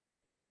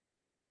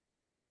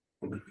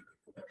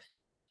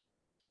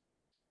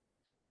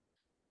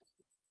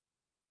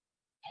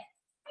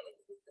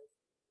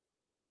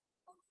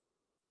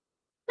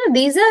 No,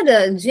 these are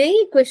the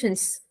JEE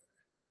questions.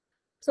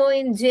 So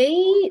in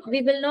JEE,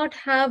 we will not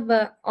have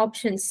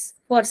options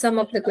for some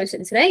of the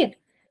questions, right?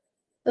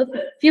 A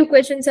few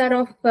questions are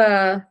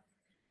of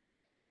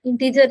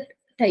integer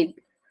type.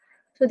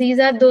 So these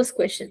are those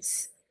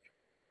questions.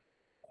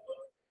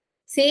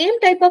 Same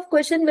type of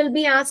question will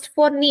be asked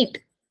for NEET,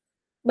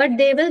 but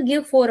they will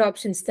give 4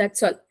 options.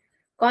 That's all.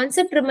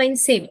 Concept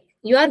remains same.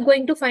 You are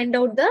going to find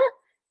out the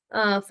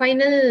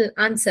final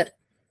answer.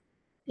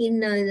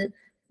 In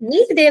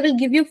NEET, they will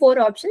give you 4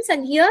 options,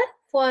 and here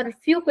for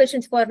few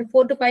questions, for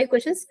 4 to 5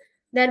 questions,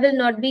 there will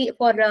not be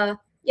for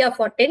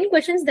 10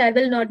 questions there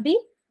will not be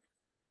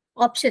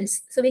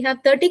options. So we have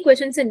 30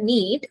 questions in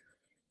NEET.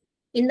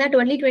 In that,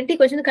 only 20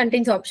 questions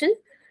contains option,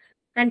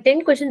 and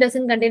 10 question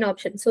doesn't contain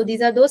option. So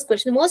these are those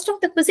questions. Most of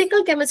the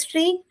physical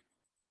chemistry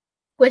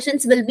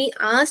questions will be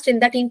asked in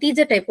that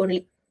integer type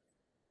only,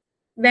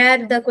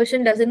 where the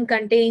question doesn't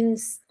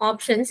contains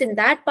options. In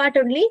that part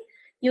only,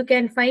 you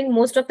can find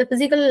most of the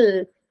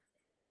physical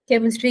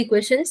chemistry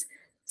questions.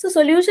 So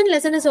solution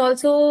lesson is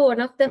also one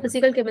of the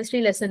physical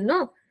chemistry lesson,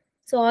 no?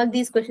 So all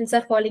these questions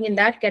are falling in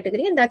that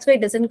category, and that's why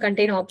it doesn't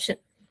contain option.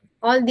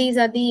 All these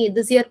are the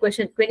this year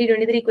question,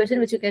 2023 question,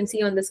 which you can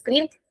see on the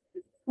screen.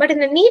 But in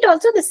the NEET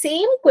also the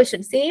same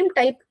question, same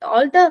type,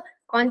 all the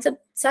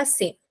concepts are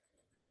same,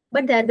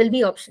 but there will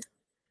be option.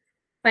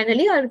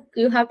 Finally,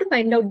 you have to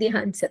find out the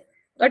answer.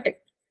 Got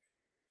it?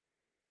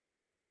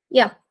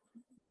 Yeah.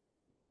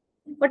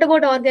 What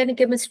about organic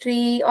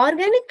chemistry?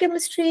 Organic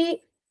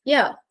chemistry,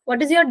 yeah.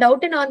 What is your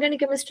doubt in organic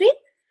chemistry?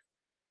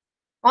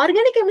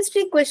 Organic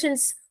chemistry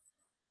questions,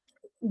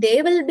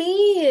 they will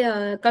be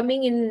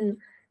coming in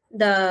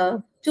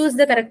the choose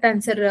the correct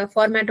answer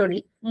format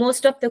only.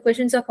 Most of the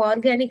questions of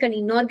organic and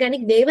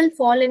inorganic, they will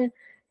fall in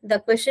the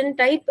question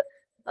type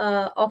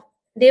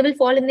they will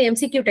fall in the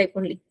MCQ type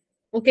only.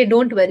 Okay,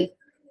 don't worry.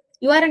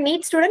 You are a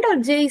NEET student or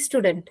JEE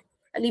student,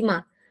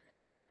 Alima?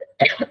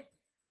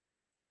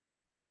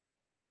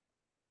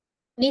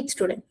 NEET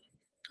student.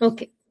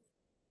 Okay.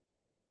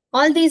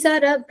 All these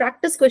are a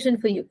practice question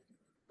for you.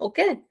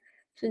 Okay.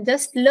 So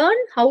just learn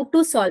how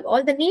to solve.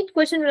 All the NEET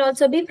question will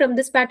also be from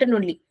this pattern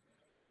only.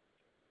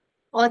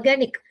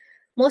 Organic.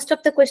 Most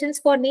of the questions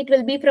for NEET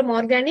will be from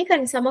organic,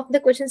 and some of the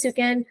questions you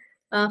can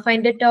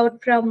find it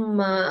out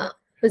from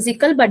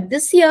physical. But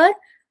this year,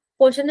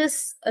 portion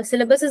is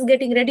syllabus is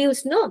getting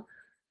reduced, no?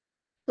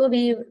 So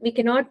we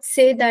cannot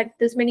say that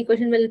this many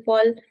questions will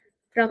fall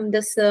from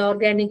this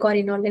organic or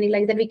inorganic,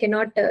 like that we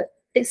cannot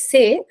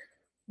say.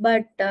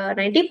 But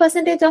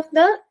 90% of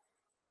the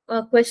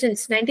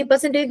questions,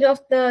 90% of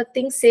the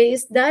things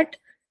says that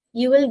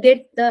you will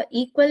get the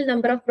equal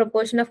number of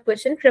proportion of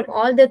question from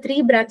all the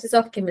 3 branches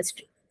of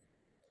chemistry,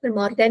 from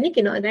organic,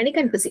 inorganic,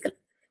 and physical.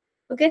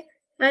 Okay,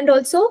 and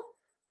also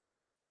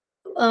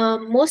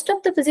most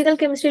of the physical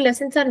chemistry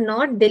lessons are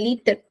not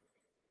deleted.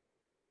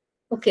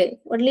 Okay,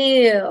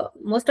 only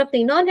most of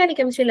the inorganic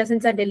chemistry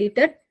lessons are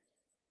deleted.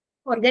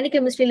 Organic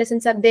chemistry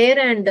lessons are there,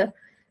 and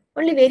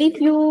only very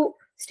few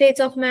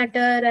states of matter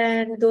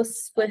and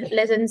those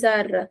lessons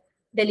are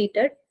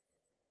deleted.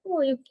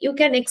 So you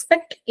can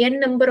expect n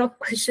number of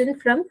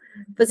questions from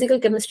physical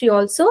chemistry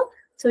also.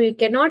 So you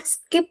cannot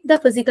skip the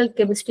physical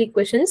chemistry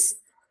questions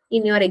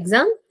in your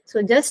exam.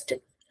 So just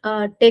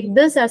take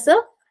this as a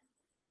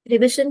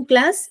revision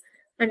class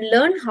and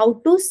learn how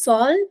to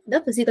solve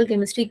the physical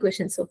chemistry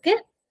questions. Okay,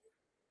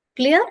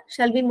 clear?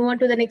 Shall we move on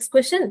to the next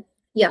question?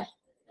 Yeah.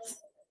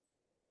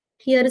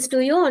 Here is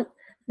to you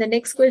the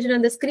next question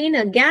on the screen.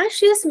 A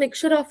gaseous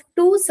mixture of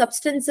 2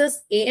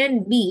 substances A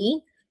and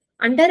B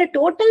under a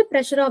total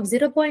pressure of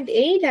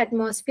 0.8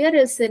 atmosphere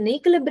is in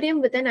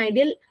equilibrium with an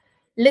ideal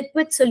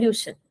liquid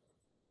solution.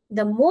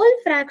 The mole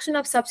fraction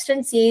of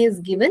substance A is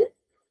given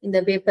in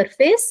the vapor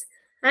phase,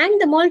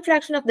 and the mole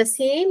fraction of the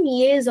same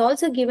A is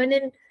also given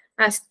in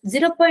as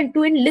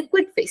 0.2 in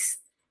liquid phase.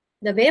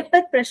 The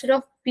vapor pressure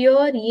of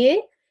pure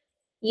A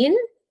in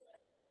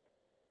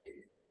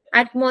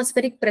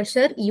atmospheric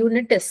pressure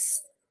unit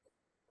is.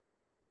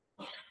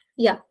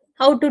 Yeah,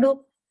 how to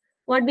do?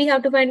 What we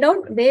have to find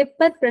out?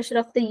 Vapor pressure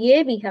of the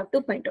A we have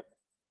to find out.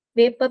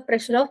 Vapor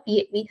pressure of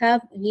A. We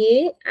have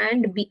A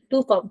and B,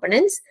 two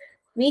components.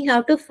 We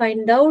have to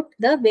find out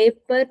the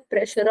vapor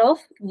pressure of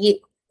A.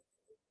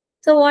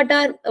 So what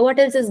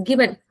else is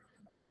given?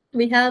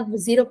 We have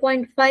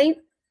 0.5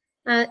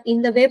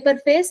 in the vapor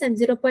phase and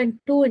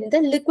 0.2 in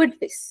the liquid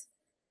phase.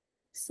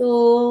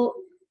 So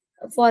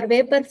for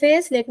vapor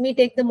phase, let me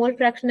take the mole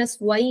fraction as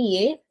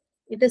Ya.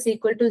 It is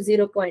equal to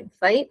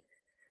 0.5.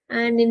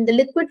 And in the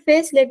liquid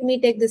phase, let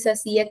me take this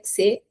as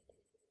Xa.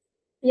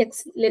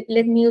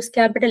 Let me use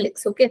capital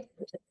X, okay?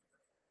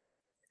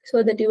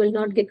 So that you will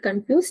not get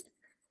confused.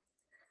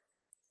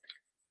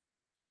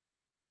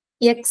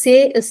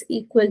 Xa is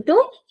equal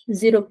to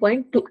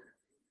 0.2.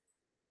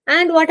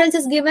 And what else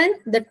is given?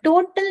 The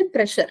total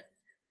pressure.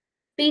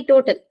 P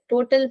total.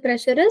 Total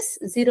pressure is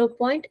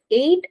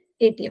 0.8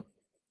 atm.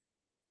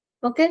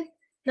 Okay.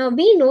 Now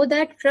we know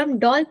that from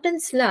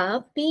Dalton's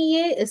law,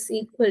 PA is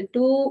equal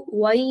to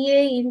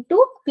Ya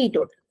into P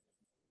total.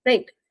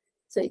 Right.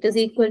 So it is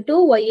equal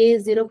to Ya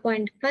is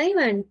 0.5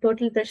 and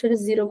total pressure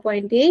is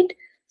 0.8.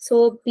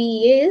 So PA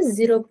is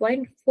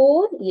 0.4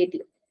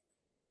 atm.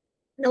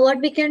 Now what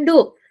we can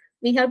do?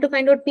 We have to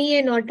find out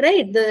PA naught,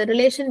 right? The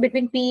relation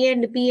between PA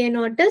and PA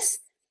naught is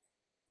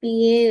PA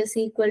is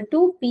equal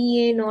to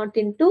PA naught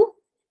into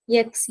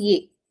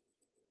XA.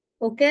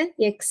 Okay,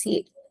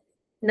 XA.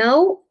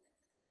 Now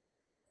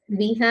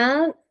we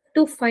have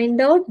to find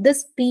out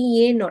this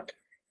PA naught.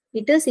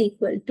 It is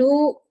equal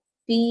to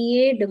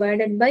PA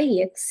divided by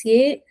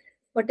XA.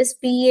 What is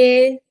PA?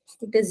 It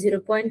is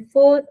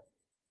 0.4.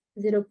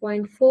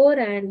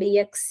 0.4 and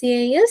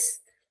XA is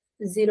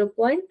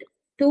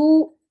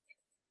 0.2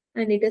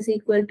 and it is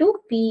equal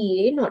to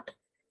PA naught.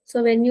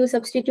 So when you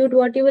substitute,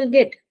 what you will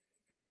get?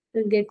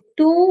 You will get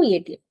 2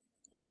 atm.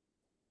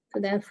 So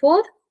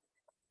therefore,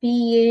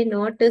 PA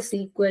naught is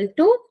equal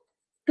to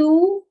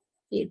 2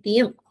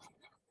 atm.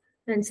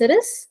 Answer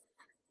is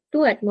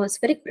 2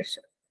 atmospheric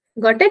pressure.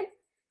 Got it?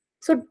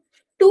 So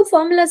two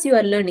formulas you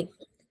are learning.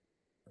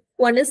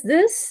 One is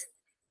this,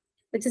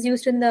 which is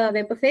used in the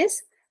vapor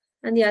phase,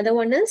 and the other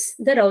one is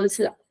the Raoult's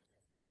law.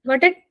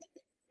 Got it?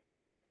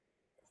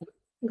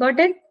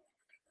 Got it?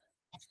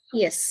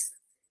 Yes.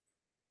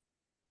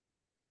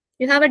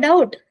 You have a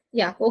doubt?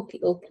 Yeah, okay.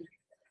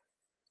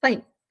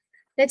 Fine.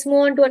 Let's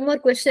move on to one more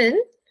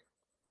question.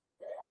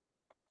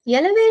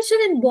 Elevation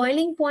and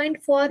boiling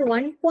point for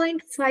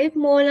 1.5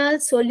 molar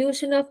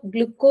solution of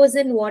glucose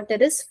in water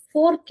is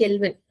 4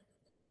 Kelvin.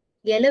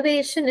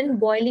 Elevation and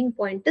boiling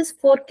point is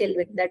 4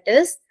 Kelvin. That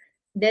is,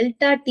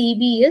 delta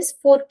TB is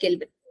 4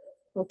 Kelvin.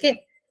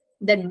 Okay.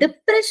 The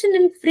depression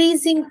and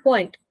freezing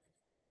point,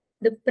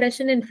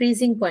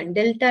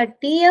 delta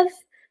TF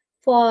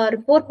for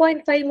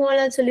 4.5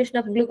 molar solution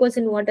of glucose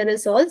in water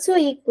is also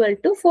equal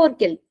to 4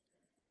 Kelvin.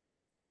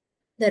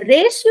 The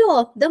ratio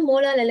of the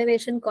molar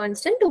elevation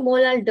constant to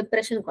molar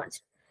depression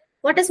constant.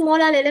 What is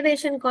molar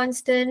elevation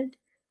constant?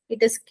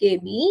 It is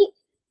Kb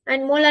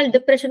and molar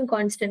depression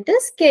constant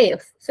is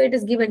Kf. So it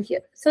is given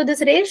here. So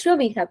this ratio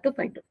we have to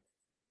find out.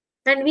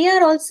 And we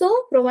are also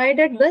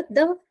provided with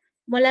the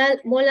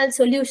molar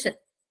solution.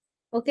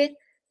 Okay.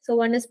 So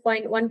one is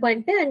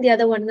 1.5 and the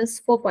other one is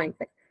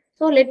 4.5.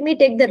 So let me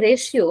take the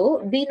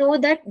ratio. We know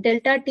that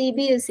delta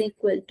TB is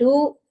equal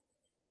to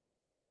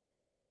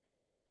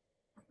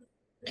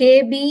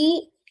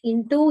Kb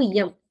into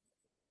M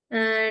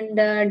and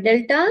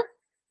delta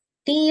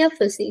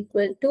TF is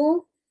equal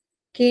to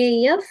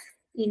Kf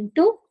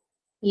into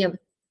M.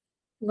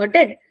 Got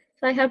it?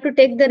 So I have to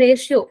take the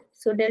ratio.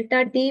 So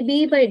delta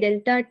TB by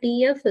delta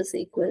TF is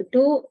equal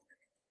to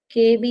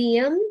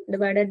KBM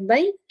divided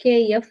by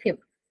KFM.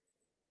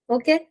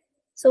 Okay.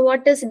 So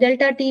what is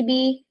delta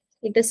TB?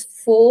 It is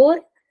 4.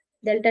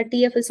 Delta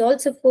TF is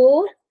also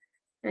 4.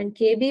 And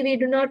KB we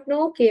do not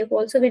know. KF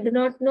also we do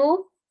not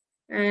know.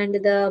 And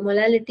the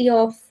molality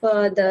of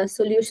the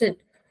solution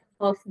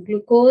of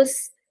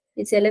glucose,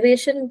 its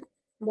elevation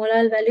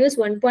molar value is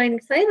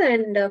 1.5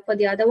 and for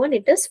the other one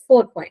it is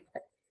 4.5.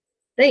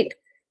 Right.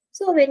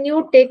 So when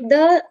you take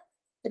the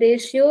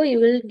ratio,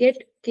 you will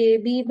get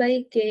KB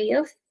by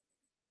KF.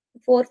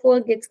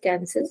 4 gets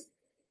cancelled.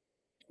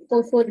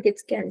 4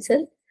 gets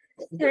cancelled.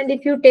 And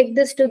if you take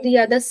this to the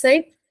other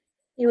side,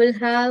 you will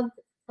have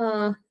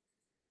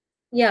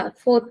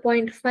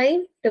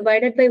 4.5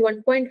 divided by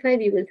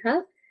 1.5 you will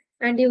have,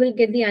 and you will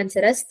get the answer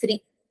as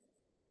 3.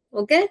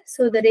 Okay,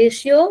 so the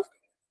ratio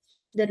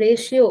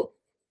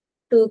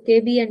to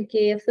KB and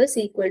KF is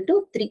equal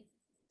to 3.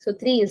 So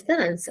 3 is the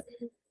answer.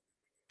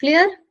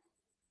 Clear?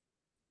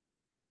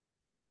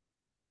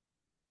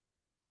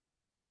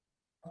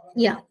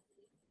 Yeah.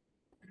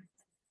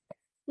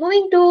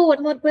 Moving to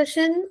one more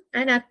question.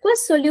 An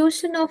aqueous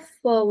solution of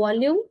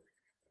volume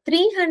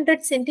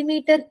 300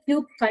 centimeter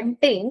cube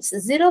contains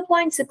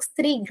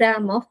 0.63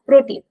 gram of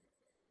protein.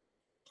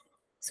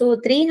 So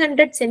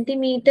 300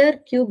 centimeter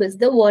cube is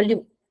the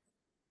volume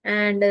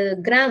and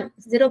gram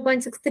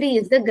 0.63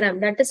 is the gram,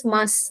 that is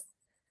mass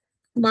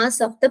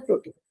of the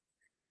protein.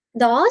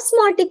 The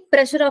osmotic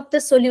pressure of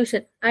the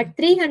solution at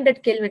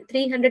 300 Kelvin.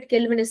 300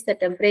 Kelvin is the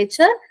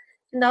temperature.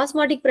 And the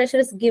osmotic pressure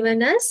is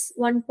given as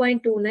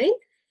 1.29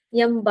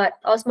 m bar.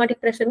 Osmotic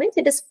pressure means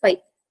it is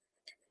pi.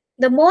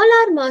 The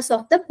molar mass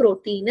of the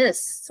protein is.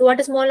 So what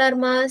is molar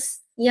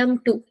mass?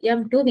 M2.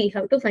 M2 we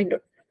have to find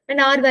out. And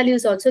R value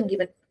is also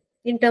given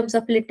in terms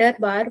of liter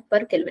bar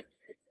per Kelvin.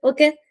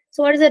 Okay.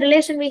 So what is the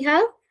relation we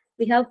have?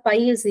 We have pi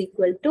is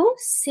equal to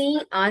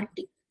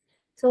CRT.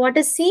 So what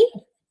is C?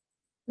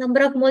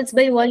 Number of moles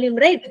by volume,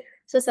 right?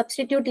 So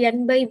substitute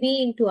N by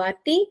V into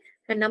RT,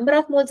 and number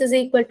of moles is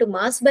equal to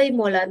mass by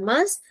molar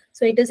mass.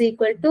 So it is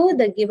equal to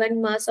the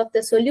given mass of the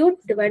solute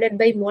divided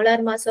by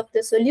molar mass of the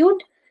solute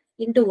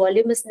into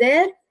volume is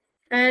there,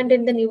 and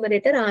in the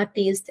numerator RT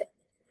is there.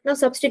 Now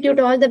substitute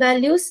all the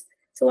values.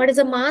 So what is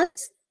the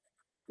mass?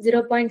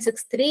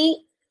 0.63.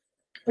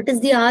 What is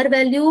the R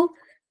value?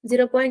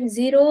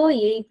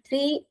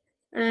 0.083.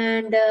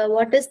 And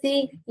what is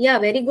the, yeah,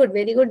 very good,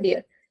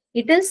 dear.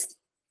 It is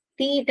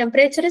the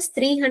temperature is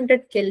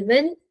 300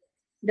 Kelvin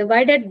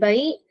divided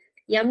by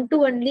M2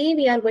 only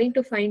we are going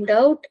to find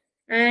out.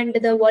 And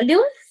the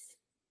volume,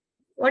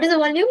 what is the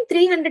volume?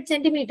 300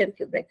 centimeter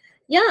cube, right?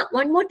 Yeah,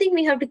 one more thing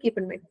we have to keep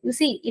in mind. You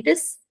see, it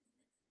is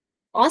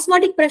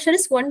osmotic pressure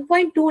is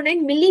 1.29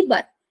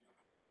 millibar.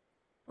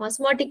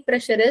 Osmotic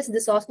pressure is,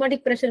 this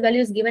osmotic pressure value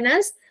is given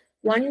as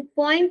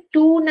 1.29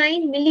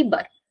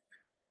 millibar.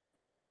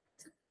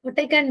 What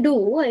I can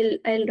do,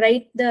 I'll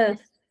write the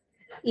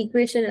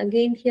equation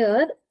again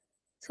here.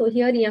 So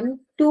here M2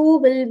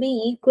 will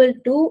be equal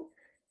to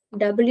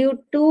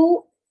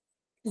W2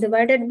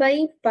 divided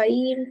by pi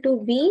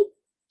into V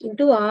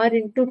into R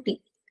into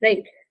T,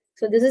 right?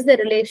 So this is the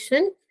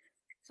relation.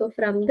 So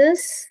from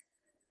this,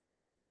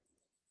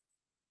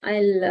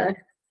 I'll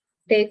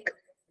take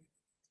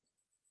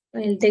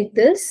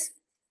this.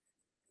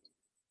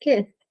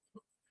 Okay.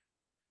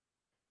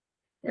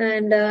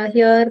 And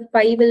here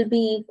pi will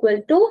be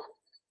equal to,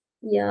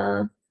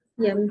 yeah,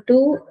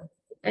 M2,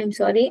 I'm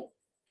sorry.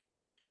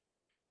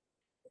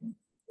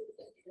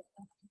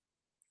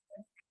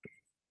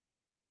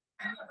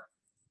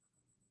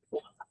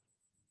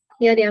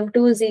 Here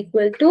M2 is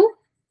equal to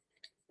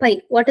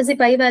pi. What is the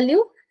pi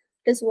value?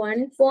 It is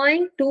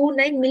 1.29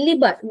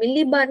 millibar.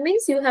 Millibar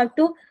means you have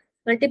to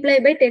multiply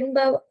by 10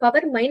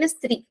 power minus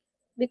 3.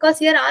 Because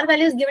here R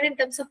value is given in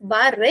terms of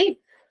bar, right?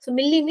 So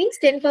milli means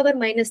 10 power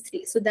minus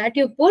 3. So that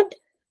you put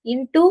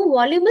into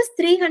volume is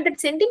 300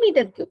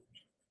 centimeter cube.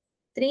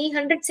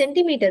 300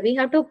 centimeter. We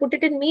have to put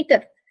it in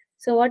meter.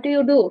 So what do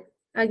you do?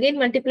 Again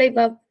multiply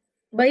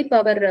by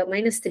power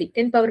minus 3.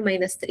 10 power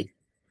minus 3.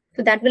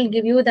 So that will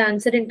give you the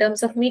answer in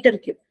terms of meter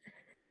cube.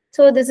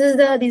 So these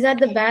are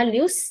the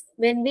values.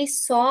 When we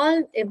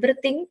solve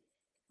everything,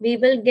 we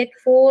will get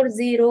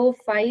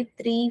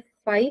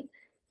 40535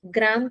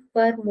 gram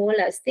per mole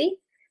as the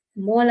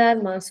molar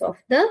mass of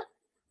the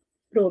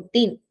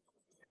protein.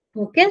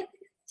 Okay.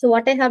 So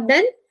what I have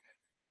done,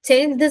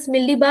 change this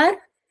millibar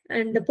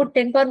and put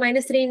 10 power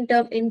minus 3 in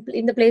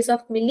the place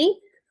of milli,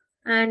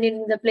 and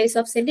in the place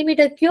of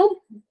centimeter cube,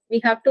 we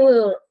have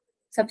to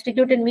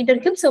substitute in meter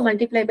cube. So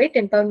multiply by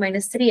 10 power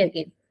minus 3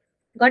 again.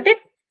 Got it?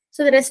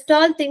 So the rest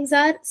all things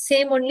are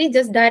same only,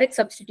 just direct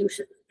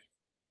substitution.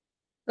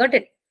 Got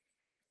it?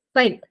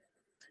 Fine.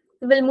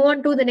 We will move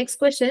on to the next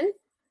question.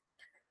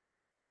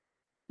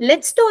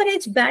 Lead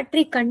storage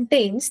battery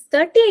contains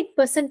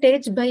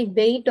 38% by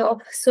weight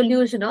of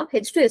solution of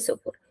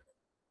H2SO4.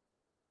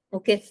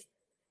 Okay.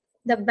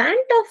 The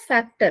Bandt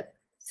factor.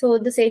 So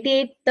this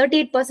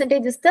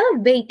 38% is the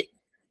weight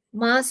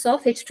mass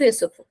of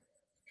H2SO4.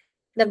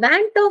 The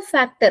Bandt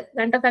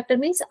factor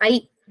means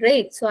I,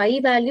 right? So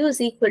I value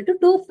is equal to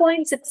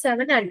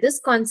 2.67 at this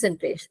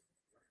concentration.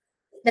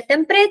 The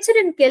temperature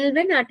in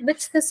Kelvin at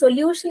which the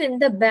solution in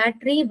the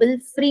battery will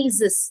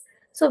freezes.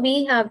 So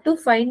we have to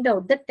find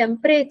out the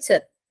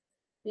temperature.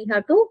 We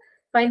have to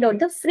find out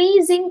the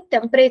freezing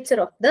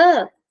temperature of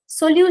the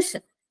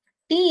solution.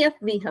 TF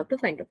we have to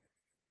find out.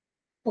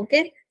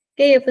 Okay.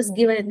 KF is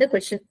given in the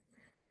question.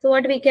 So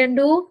what we can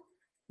do?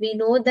 We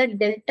know that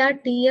delta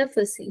TF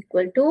is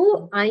equal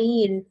to I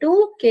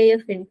into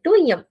KF into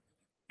M.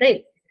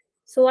 Right.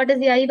 So what is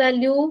the I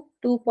value?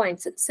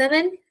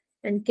 2.67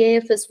 and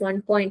KF is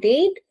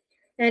 1.8.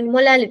 And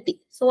molality.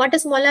 So what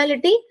is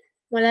molality?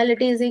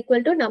 Molality is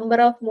equal to number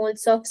of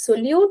moles of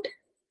solute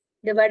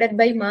divided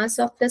by mass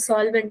of the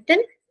solvent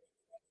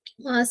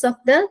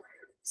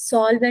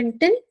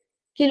in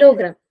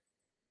kilogram.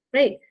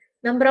 Right.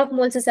 Number of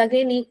moles is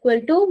again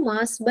equal to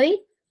mass by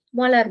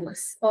molar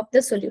mass of the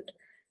solute.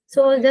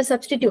 So the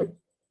substitute.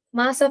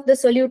 Mass of the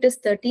solute is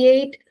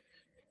 38.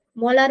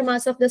 Molar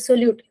mass of the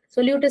solute.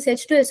 Solute is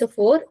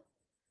H2SO4.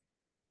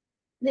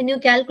 When you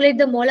calculate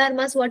the molar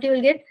mass, what you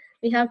will get?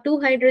 We have 2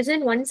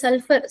 hydrogen, 1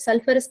 sulfur.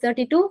 Sulfur is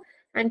 32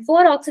 and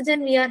 4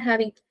 oxygen we are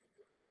having.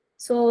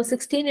 So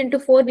 16 into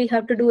 4 we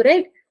have to do,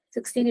 right?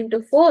 16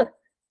 into 4.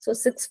 So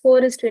 6,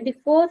 4 is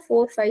 24,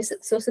 4, 5,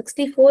 6. So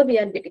 64 we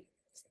are getting.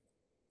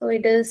 So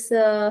it is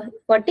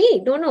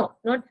 40. No,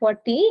 not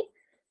 40.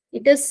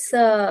 It is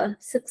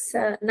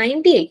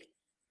 98.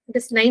 It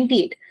is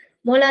 98.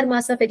 Molar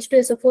mass of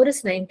H2SO4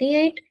 is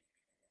 98.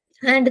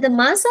 And the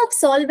mass of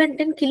solvent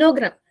in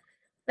kilogram.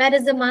 Where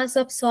is the mass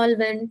of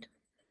solvent?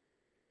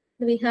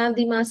 Do we have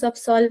the mass of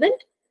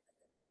solvent?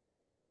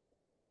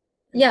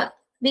 Yeah,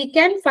 we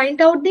can find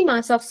out the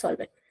mass of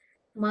solvent.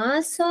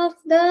 Mass of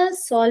the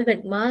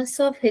solvent, mass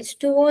of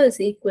H2O is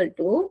equal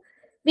to,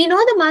 we know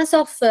the mass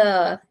of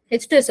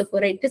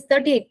H2SO4, right? It is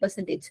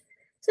 38%.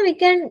 So we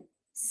can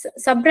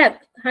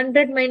subtract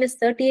 100 minus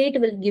 38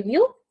 will give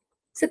you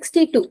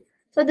 62.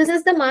 So this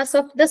is the mass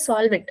of the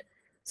solvent.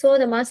 So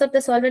the mass of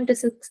the solvent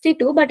is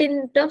 62, but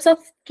in terms of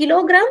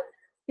kilogram,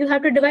 you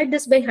have to divide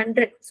this by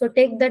 100. So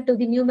take that to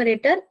the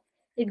numerator.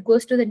 It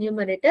goes to the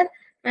numerator.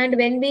 And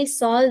when we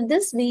solve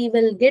this, we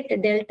will get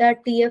delta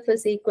TF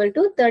is equal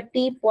to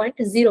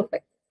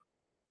 30.05.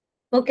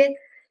 Okay.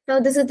 Now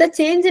this is the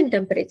change in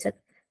temperature.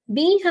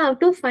 We have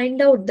to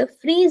find out the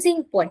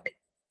freezing point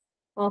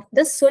of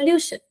the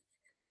solution.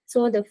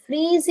 So the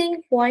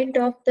freezing point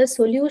of the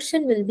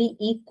solution will be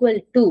equal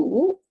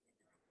to,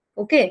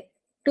 okay,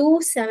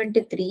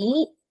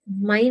 273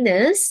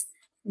 minus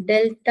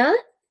delta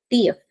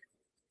TF.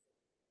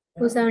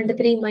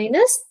 273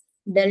 minus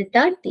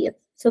delta TF.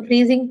 So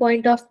freezing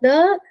point of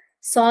the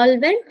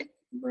solvent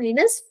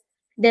minus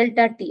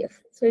delta TF.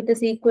 So it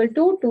is equal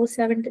to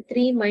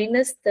 273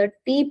 minus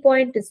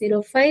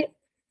 30.05.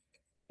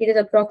 It is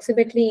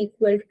approximately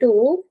equal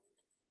to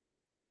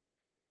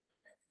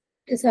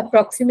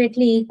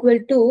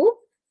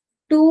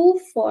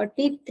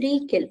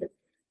 243 Kelvin.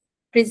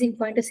 Freezing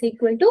point is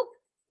equal to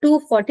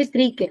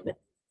 243 Kelvin.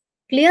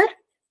 Clear?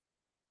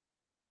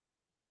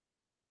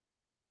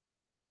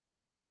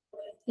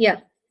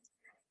 Yeah.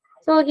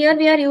 So here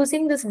we are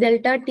using this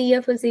delta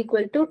TF is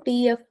equal to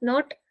TF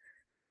naught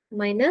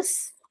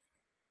minus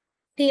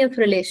TF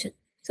relation.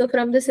 So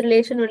from this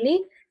relation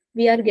only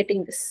we are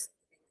getting this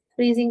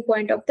freezing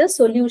point of the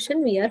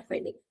solution we are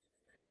finding.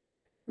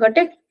 Got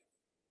it?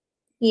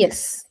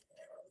 Yes.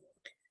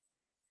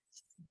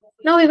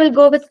 Now we will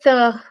go with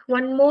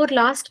one more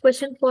last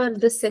question for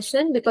this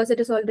session because it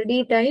is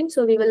already time.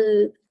 So we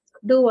will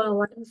do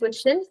one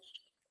question.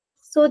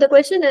 So the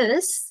question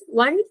is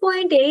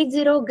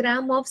 1.80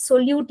 gram of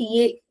solute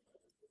A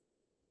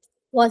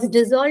was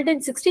dissolved in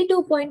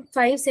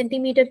 62.5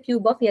 centimeter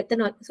cube of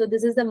ethanol. So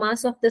this is the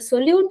mass of the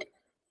solute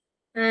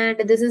and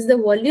this is the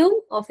volume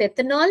of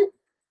ethanol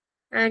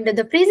and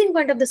the freezing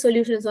point of the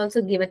solution is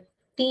also given.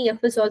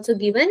 TF is also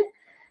given.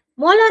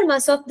 Molar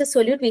mass of the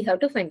solute we have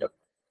to find out.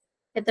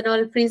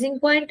 Ethanol freezing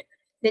point,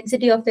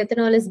 density of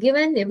ethanol is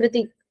given,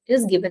 everything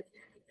is given.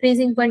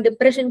 Freezing point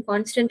depression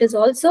constant is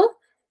also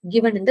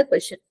given in the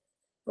question.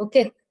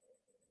 Okay.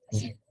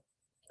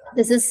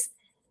 This is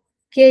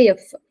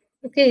KF.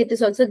 Okay, it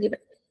is also given.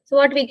 So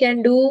what we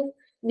can do,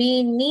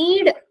 we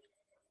need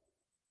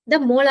the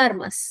molar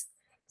mass.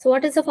 So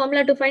what is the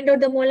formula to find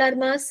out the molar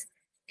mass?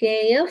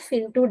 KF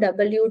into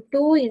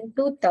W2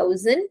 into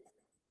 1000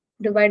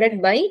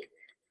 divided by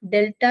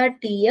delta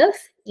TF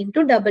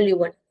into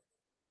W1.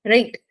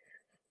 Right.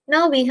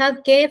 Now we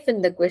have KF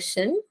in the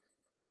question.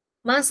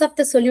 Mass of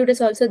the solute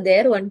is also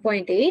there,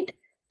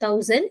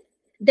 1.8,000.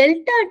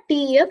 Delta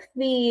TF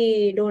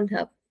we don't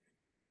have.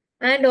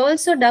 And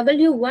also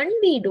W1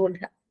 we don't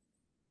have.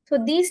 So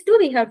these two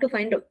we have to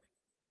find out.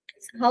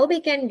 So how we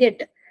can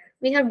get?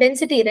 We have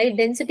density, right?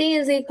 Density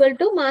is equal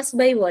to mass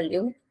by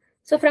volume.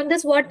 So from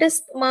this, what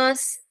is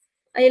mass?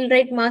 I'll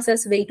write mass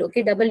as weight,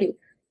 okay, W.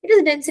 It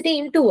is density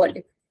into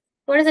volume.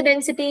 What is the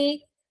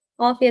density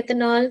of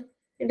ethanol?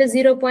 It is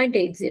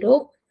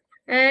 0.80.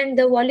 And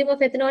the volume of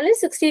ethanol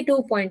is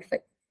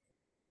 62.5.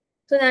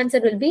 So the answer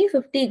will be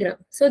 50 gram.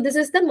 So this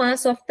is the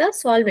mass of the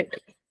solvent.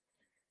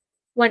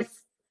 1.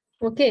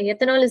 Okay,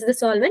 ethanol is the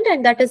solvent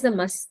and that is the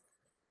mass.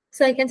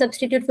 So I can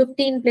substitute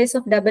 50 in place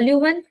of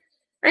W1.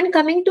 And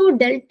coming to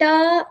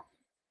delta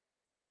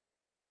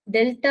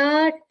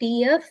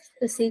TF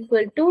is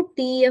equal to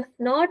TF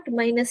naught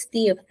minus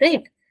TF,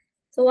 right?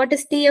 So what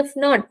is TF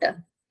naught?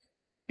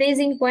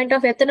 Freezing point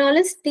of ethanol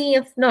is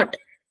TF naught,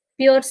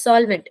 pure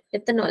solvent,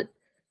 ethanol.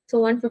 So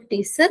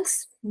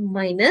 156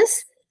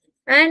 minus,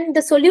 and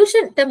the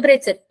solution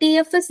temperature,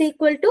 TF is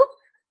equal to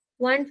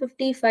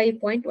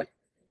 155.1.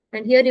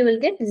 And here you will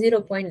get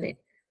 0.9.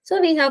 So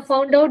we have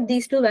found out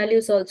these two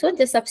values also.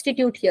 Just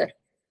substitute here.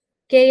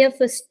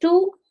 KF is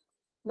 2.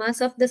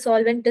 Mass of the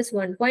solvent is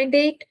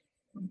 1.8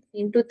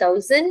 into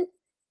 1000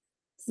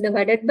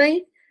 divided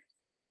by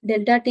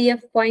delta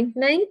TF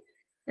 0.9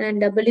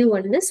 and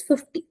W1 is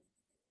 50.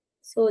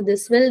 So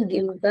this will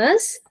give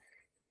us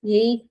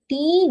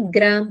 80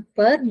 gram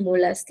per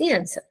mole as the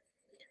answer.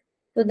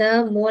 So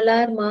the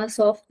molar mass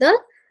of the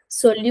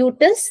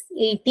solute is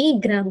 80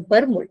 gram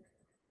per mole.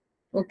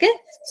 Okay.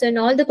 So in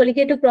all the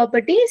colligative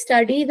properties,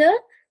 study the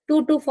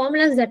two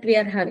formulas that we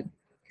are having.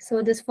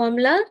 So this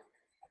formula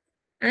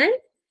and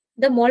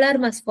the molar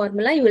mass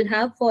formula you will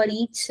have for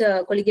each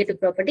colligative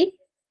property.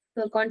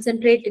 So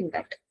concentrate in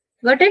that.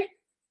 Got it?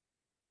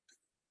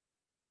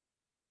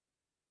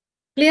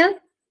 Clear?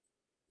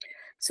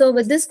 So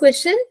with this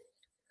question,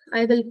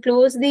 I will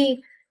close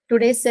the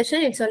today's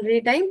session. It's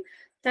already time.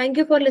 Thank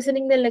you for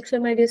listening the lecture,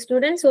 my dear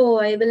students. So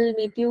I will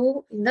meet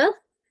you in the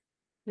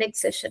next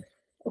session.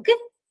 Okay.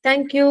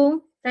 Thank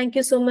you. Thank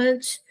you so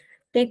much.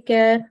 Take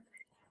care.